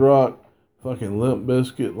 like, Kid Rock fucking Limp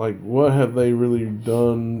Bizkit, like, what have they really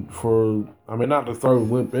done for? I mean, not to throw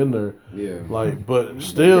Limp in there, like, but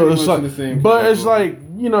still, it's like, but it's like,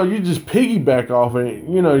 you know, you just piggyback off it.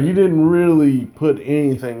 You know, you didn't really put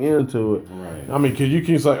anything into it. Right. I mean, because you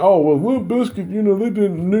can say, oh, well, Limp Bizkit, you know, they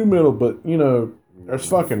did new metal, but you know, there's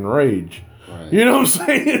fucking Rage. Right. You know what I'm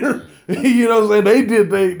saying? You know what I'm saying?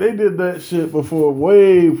 They did that shit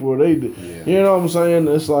way before they did. Yeah. You know what I'm saying?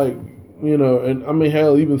 It's like, you know, and I mean,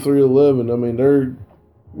 hell, even 311. I mean, they're,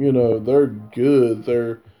 you know, they're good.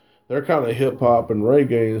 They're kind of hip hop and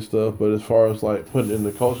reggae and stuff. But as far as like putting it in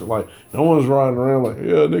the culture, like no one's riding around like,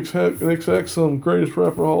 yeah, Nick X, some greatest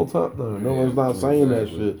rapper all the time. No one's not saying that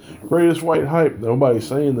shit. Greatest white hype. Nobody's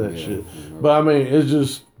saying that shit. But I mean, it's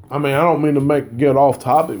just. I mean, I don't mean to get off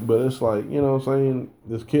topic, but it's like, you know what I'm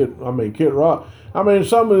saying? Kid Rock. I mean,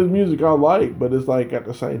 some of his music I like, but it's like at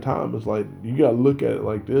the same time, it's like, you got to look at it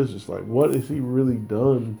like this. It's like, what has he really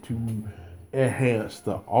done to enhance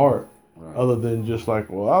the art? Right. Other than just like,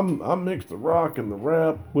 well, I mix the rock and the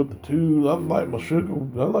rap with the two. I like my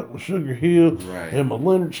Sugar Hill and my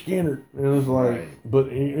Leonard Skinner. And it's like,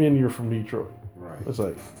 and you're from Detroit. Right. It's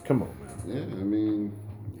like, come on, man. Yeah, I mean,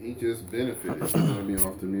 he just benefited, you know what I mean,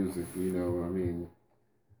 off the music, you know, I mean,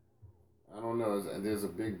 I don't know, there's a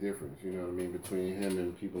big difference, you know what I mean, between him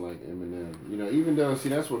and people like Eminem, you know, even though, see,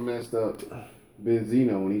 that's what messed up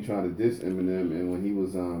Benzino when he tried to diss Eminem, and when he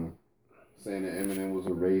was saying that Eminem was a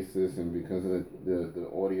racist, and because of the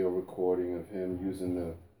audio recording of him using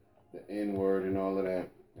the N-word and all of that,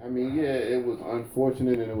 I mean, yeah, it was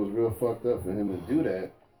unfortunate, and it was real fucked up for him to do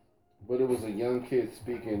that. But it was a young kid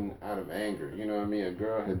speaking out of anger. You know what I mean? A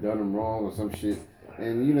girl had done him wrong or some shit.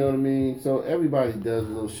 And you know what I mean? So everybody does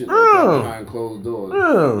little shit like that behind closed doors.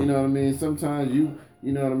 You know what I mean? Sometimes you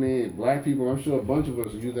know what I mean? Black people, I'm sure a bunch of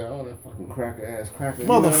us use that, oh, that fucking cracker ass cracker.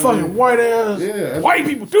 Motherfucking you know white ass. Yeah. White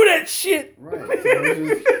people do that shit. Right. So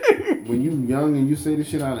it's just, when you young and you say this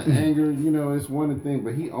shit out of anger, you know, it's one thing.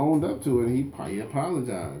 But he owned up to it and he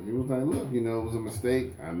apologized. He was like, look, you know, it was a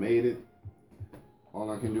mistake. I made it. All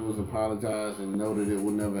I can do is apologize and know that it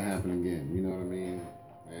will never happen again. You know what I mean?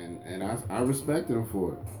 And I respected him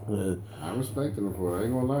for it. Yeah. I respected him for it. I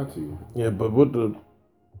ain't gonna lie to you. Yeah, but what do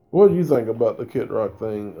you think about the Kid Rock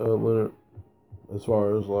thing, Leonard? As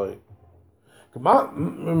far as like, I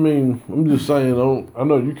mean, I'm just saying. I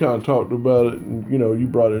know you kind of talked about it, and you know you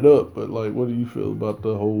brought it up, but like, what do you feel about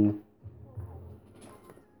the whole?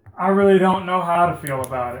 I really don't know how to feel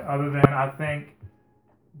about it, other than I think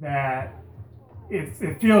that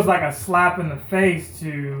it feels like a slap in the face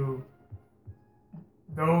to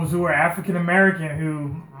those who are African American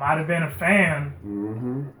who might have been a fan.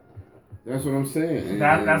 Mm-hmm. That's what I'm saying.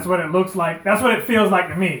 That's what it looks like. That's what it feels like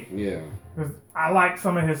to me. Yeah. Because I like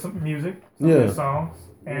some of his music, some of his songs,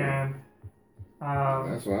 and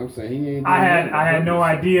that's what I'm saying. I had no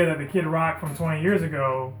idea that the Kid Rock from 20 years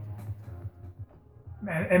ago,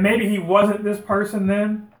 and maybe he wasn't this person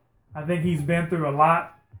then. I think he's been through a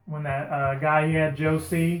lot. When that guy he had, Joe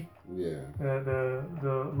C,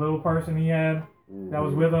 the little person he had that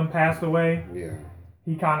was with him passed away. Yeah,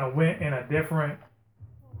 he kind of went in a different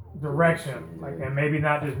direction, like, and maybe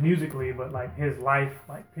not just musically, but like his life,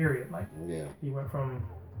 like period. Like, he went from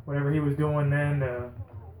whatever he was doing then to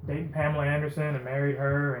dating Pamela Anderson and married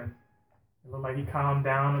her, and it looked like he calmed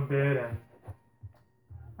down a bit. And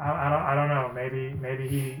I don't know. Maybe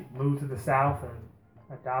he moved to the South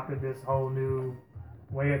and adopted this whole new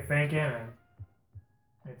way of thinking, and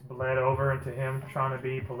it's bled over into him trying to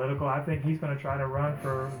be political. I think he's going to try to run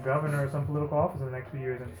for governor or some political office in the next few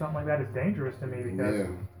years, and something like that is dangerous to me because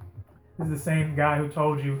this is the same guy who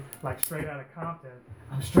told you, like, straight out of Compton,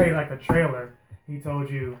 I'm straight like a trailer. He told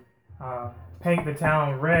you, paint the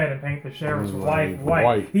town red and paint the sheriff's wife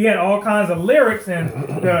white. He had all kinds of lyrics and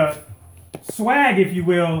the swag, if you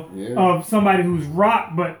will, of somebody who's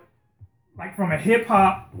rock, but like from a hip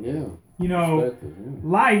hop. You know,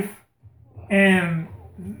 life, and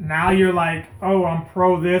now you're like, oh, I'm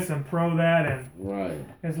pro this and pro that, and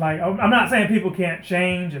it's like, I'm not saying people can't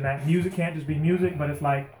change and that music can't just be music, but it's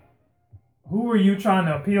like, who are you trying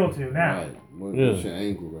to appeal to now? Right. What's your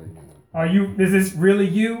angle right now? Is this really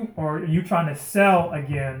you, or are you trying to sell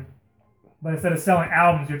again, but instead of selling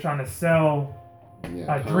albums, you're trying to sell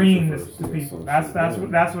dreams to people? That's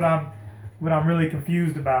what I'm really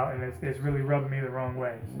confused about, and it's really rubbing me the wrong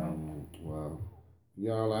way. So. Wow.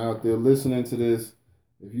 Y'all out there listening to this,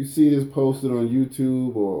 if you see this posted on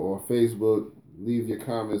YouTube or Facebook, leave your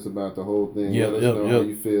comments about the whole thing. Let us know how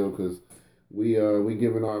you feel, because we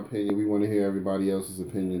giving our opinion. We want to hear everybody else's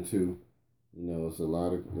opinion too. You know, it's a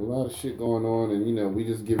lot of shit going on, and you know, we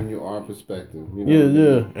just giving you our perspective. You know Yeah, what I mean?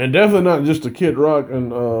 yeah, and definitely not just the Kid Rock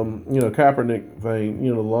and Kaepernick thing.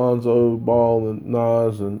 You know, Lonzo Ball and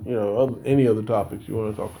Nas and any other topics you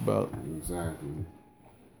want to talk about. Exactly.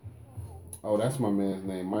 Oh, that's my man's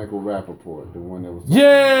name, Michael Rappaport, the one that was.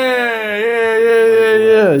 Yeah.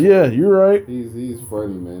 You're right. He's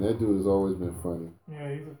funny, man. That dude has always been funny.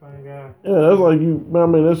 Yeah, he's a funny guy. Yeah, that's like you. I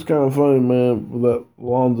mean, that's kind of funny, man. With that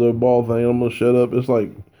Lonzo Ball thing, I'm gonna shut up. It's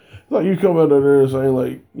like you come out of there saying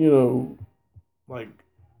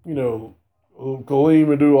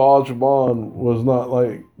Kareem Abdul-Jabbar was not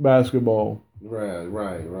like basketball. Right.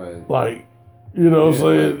 Like, you know what I'm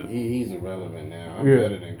saying? Like, he's irrelevant now. I'm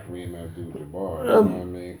better than Kareem Abdul-Jabbar. You know what I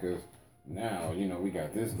mean? Because now, we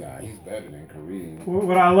got this guy. He's better than Kareem.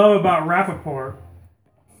 What I love about Rappaport,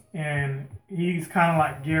 and he's kind of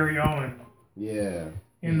like Gary Owen. Yeah.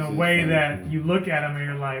 In the way that you look at him and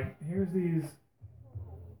you're like, here's these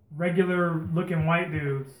regular looking white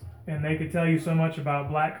dudes, and they could tell you so much about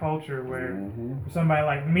black culture, where for somebody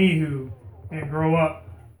like me who didn't grow up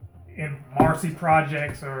in Marcy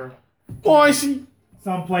Projects or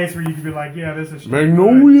some place where you could be like, yeah, this is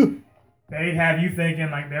Magnolia. Hood. They'd have you thinking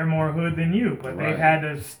like they're more hood than you, but they've had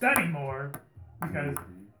to study more because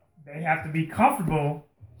they have to be comfortable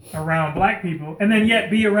around black people, and then yet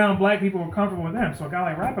be around black people who are comfortable with them. So a guy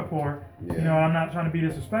like Rappaport, I'm not trying to be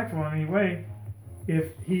disrespectful in any way.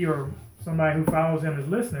 If he or somebody who follows him is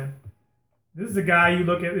listening, this is a guy you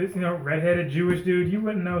look at, this redheaded Jewish dude. You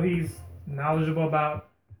wouldn't know he's knowledgeable about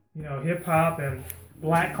hip hop and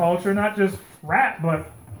black culture, not just rap, but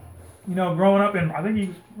growing up in, I think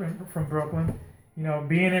he's from Brooklyn,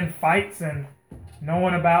 being in fights and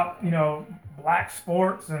knowing about black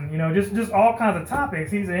sports and just all kinds of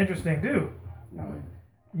topics. He's an interesting dude.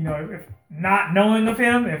 If not knowing of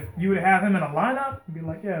him, if you would have him in a lineup, you'd be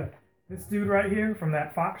like, yeah, this dude right here from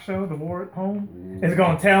that Fox show, The War at Home, is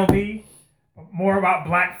going to tell me more about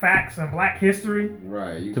black facts and black history.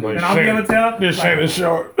 Right. And I'll be able to tell. This Shannon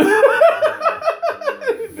Sharp.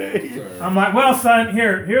 I'm like, well, son,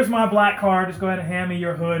 here's my black card. Just go ahead and hand me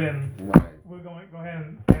your hood, and we're going to go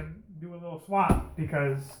ahead and do a little swap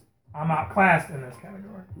because I'm outclassed in this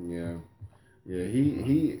category. Yeah.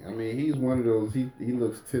 He's one of those. He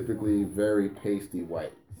looks typically very pasty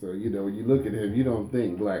white. So when you look at him, you don't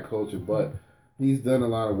think black culture, but he's done a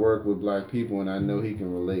lot of work with black people, and I know he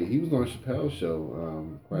can relate. He was on Chappelle's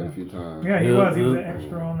show quite a few times. Yeah, he was. He was an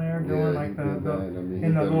extra on there doing like the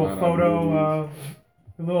little photo,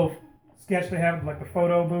 the little sketch they have, like the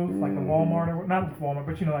photo booth, like the Walmart or not Walmart,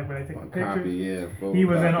 but like where they take the pictures. He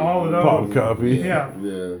was in all of those. Pop copy. Yeah.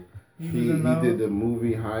 He did the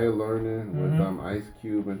movie Higher Learning with Ice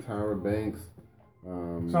Cube and Tyra Banks.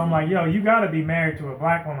 So I'm like, yo, you got to be married to a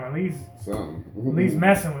black woman, at least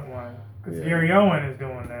messing with one, because Gary Owen is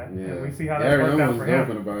doing that. Yeah, and we see how that worked out for him. Gary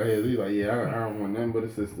Owen's about his. He's like, I don't want nothing but a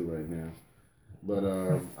sister right now. But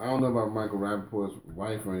I don't know about Michael Rappaport's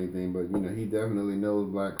wife or anything, but he definitely knows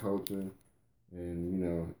black culture,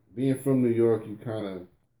 and being from New York, you kind of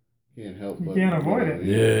can't help but can't avoid it.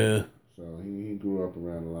 Yeah. So he grew up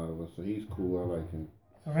around a lot of us, so he's cool. I like him.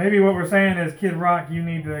 So maybe what we're saying is, Kid Rock, you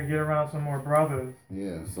need to get around some more brothers.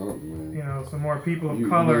 Yeah, something, man. Some more people of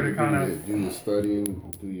color to kind of do your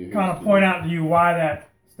studying, do your kind of point out to you why that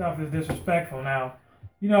stuff is disrespectful. Now,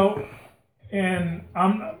 and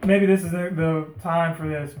maybe this is the time for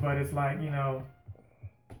this, but it's like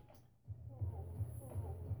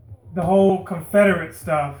the whole Confederate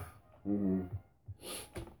stuff.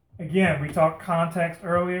 Again, we talked context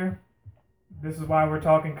earlier. This is why we're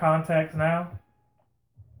talking context now.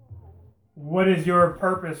 What is your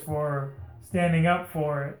purpose for standing up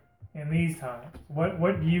for it in these times? What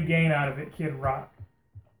do you gain out of it, Kid Rock?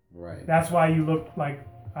 Right. That's why you look like,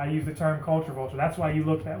 I use the term culture vulture. That's why you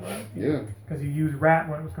look that way. Yeah. Because you used rap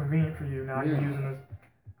when it was convenient for you. Now you're using this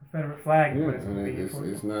Confederate flag when it's convenient for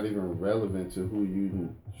you. It's not even relevant to who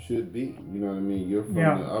you should be. You know what I mean? You're from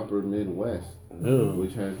the upper Midwest,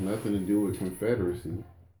 which has nothing to do with Confederacy.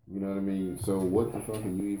 You know what I mean? So what the fuck are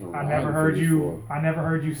you even? I never heard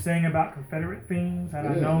you sing about Confederate themes. Had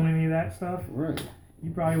I known any of that stuff, right?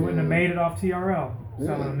 You probably wouldn't have made it off TRL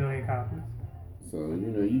selling 1 million copies. So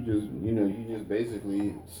you just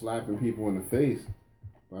basically slapping people in the face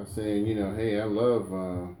by saying, hey, I love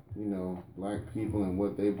black people and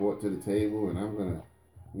what they brought to the table, and I'm gonna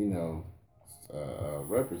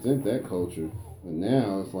represent that culture. But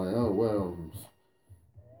now it's like, oh well.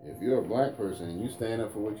 If you're a black person and you stand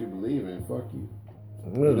up for what you believe in, fuck you.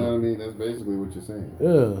 You know what I mean? That's basically what you're saying.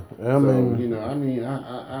 Yeah. I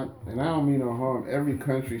and I don't mean no harm. Every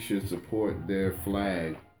country should support their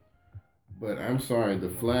flag, But I'm sorry, the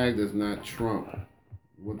flag does not trump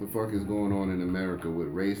what the fuck is going on in America with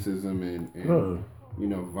racism and you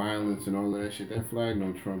know, violence and all of that shit. That flag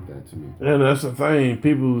don't trump that to me. And that's the thing.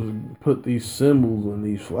 People put these symbols and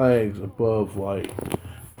these flags above, like,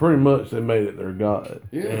 pretty much they made it their god.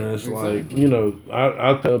 Yeah, and it's exactly. like, you know,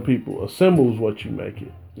 I tell people, a symbol is what you make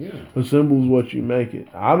it. Yeah. A symbol is what you make it.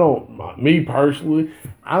 Me personally,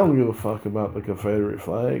 I don't give a fuck about the Confederate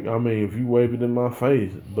flag. I mean, if you wave it in my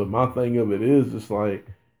face. But my thing of it is, it's like,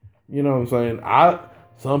 you know what I'm saying?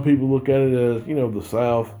 Some people look at it as, you know, the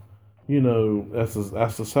South. You know, that's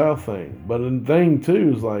the South thing. But the thing,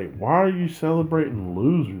 too, is like, why are you celebrating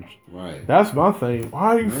losers? Right. That's my thing.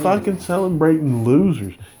 Why are you fucking celebrating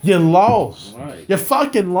losers? You lost. Right. You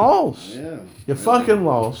fucking lost. Yeah. You fucking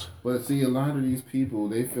lost. But see, a lot of these people,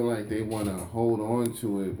 they feel like they want to hold on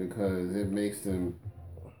to it because it makes them...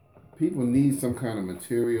 People need some kind of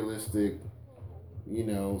materialistic, you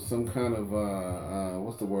know, some kind of,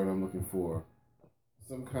 what's the word I'm looking for?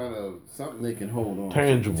 Some kind of something they can hold on.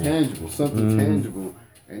 Tangible. Something tangible.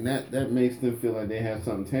 And that makes them feel like they have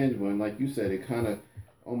something tangible. And like you said, it kind of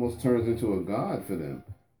almost turns into a god for them.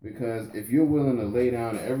 Because if you're willing to lay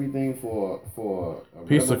down everything for a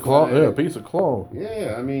piece of cloth, piece of cloth.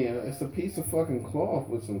 Yeah, I mean, it's a piece of fucking cloth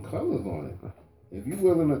with some colors on it. If you're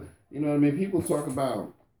willing to, you know what I mean? People talk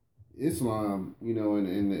about Islam, you know,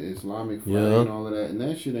 and the Islamic flag and all of that, and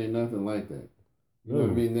that shit ain't nothing like that. You know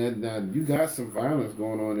what I mean? Now, you got some violence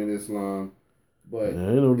going on in Islam, but it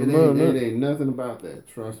ain't nothing about that.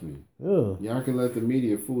 Trust me. Yeah. Y'all can let the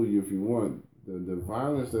media fool you if you want. The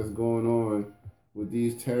violence that's going on with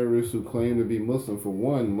these terrorists who claim to be Muslim, for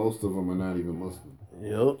one, most of them are not even Muslim.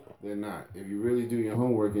 Yep. They're not. If you really do your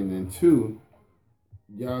homework, and then two,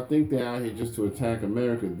 y'all think they're out here just to attack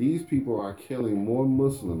America. These people are killing more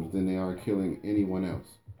Muslims than they are killing anyone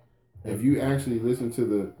else. If you actually listen to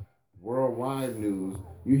the worldwide news,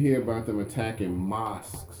 you hear about them attacking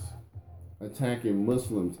mosques, attacking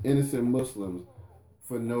Muslims, innocent Muslims,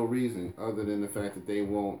 for no reason other than the fact that they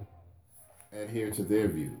won't adhere to their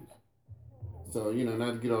views. So, you know,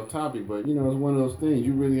 not to get off topic, but, you know, it's one of those things.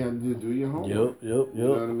 You really have to do your homework. Yep. You know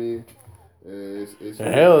what I mean? It's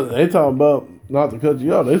hell, they talk about, not to cut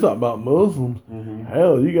you off, they talk about Muslims. Mm-hmm.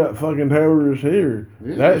 Hell, you got fucking terrorists here.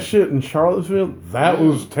 Yeah. That shit in Charlottesville, that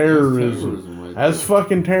was terrorism. That's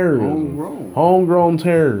fucking terrorism. Homegrown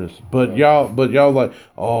terrorists. But y'all like,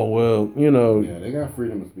 oh, well, you know. Yeah, they got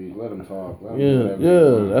freedom of speech. Let them talk.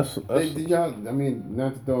 That's did y'all, I mean,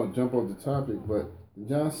 not to jump off the topic, but did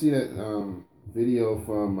y'all see that video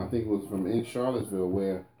from, I think it was from in Charlottesville,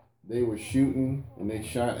 where they were shooting and they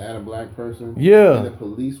shot at a black person? Yeah. And the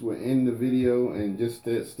police were in the video and just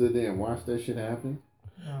stood there and watched that shit happen?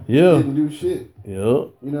 Yeah. Didn't do shit. Yeah.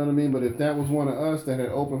 You know what I mean? But if that was one of us that had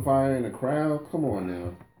opened fire in the crowd, come on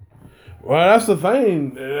now. Well, that's the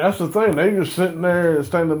thing. They just sitting there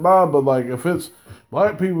standing by, but like if it's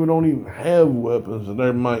black people don't even have weapons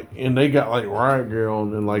and they got like riot gear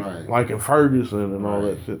on and like in Ferguson and all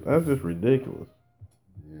that shit. That's just ridiculous.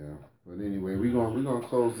 Yeah. But anyway, we're gonna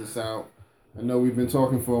close this out. I know we've been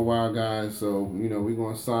talking for a while, guys, so you know we're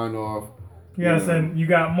gonna sign off. Yes, and you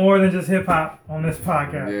got more than just hip hop on this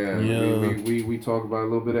podcast. Yeah. We talk about a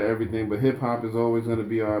little bit of everything, but hip hop is always gonna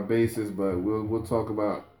be our basis. But we'll talk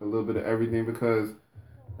about a little bit of everything because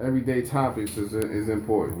everyday topics is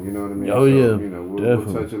important. You know what I mean? Oh, yeah. You know, we'll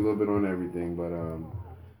touch a little bit on everything, but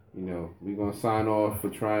you know, we're gonna sign off for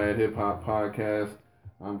Triad Hip Hop Podcast.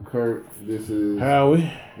 I'm Kurt. This is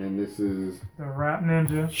Howie, and this is the Rap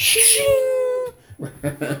Ninja.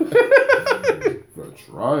 for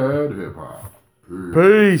Triad Hip Hop.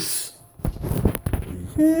 Peace.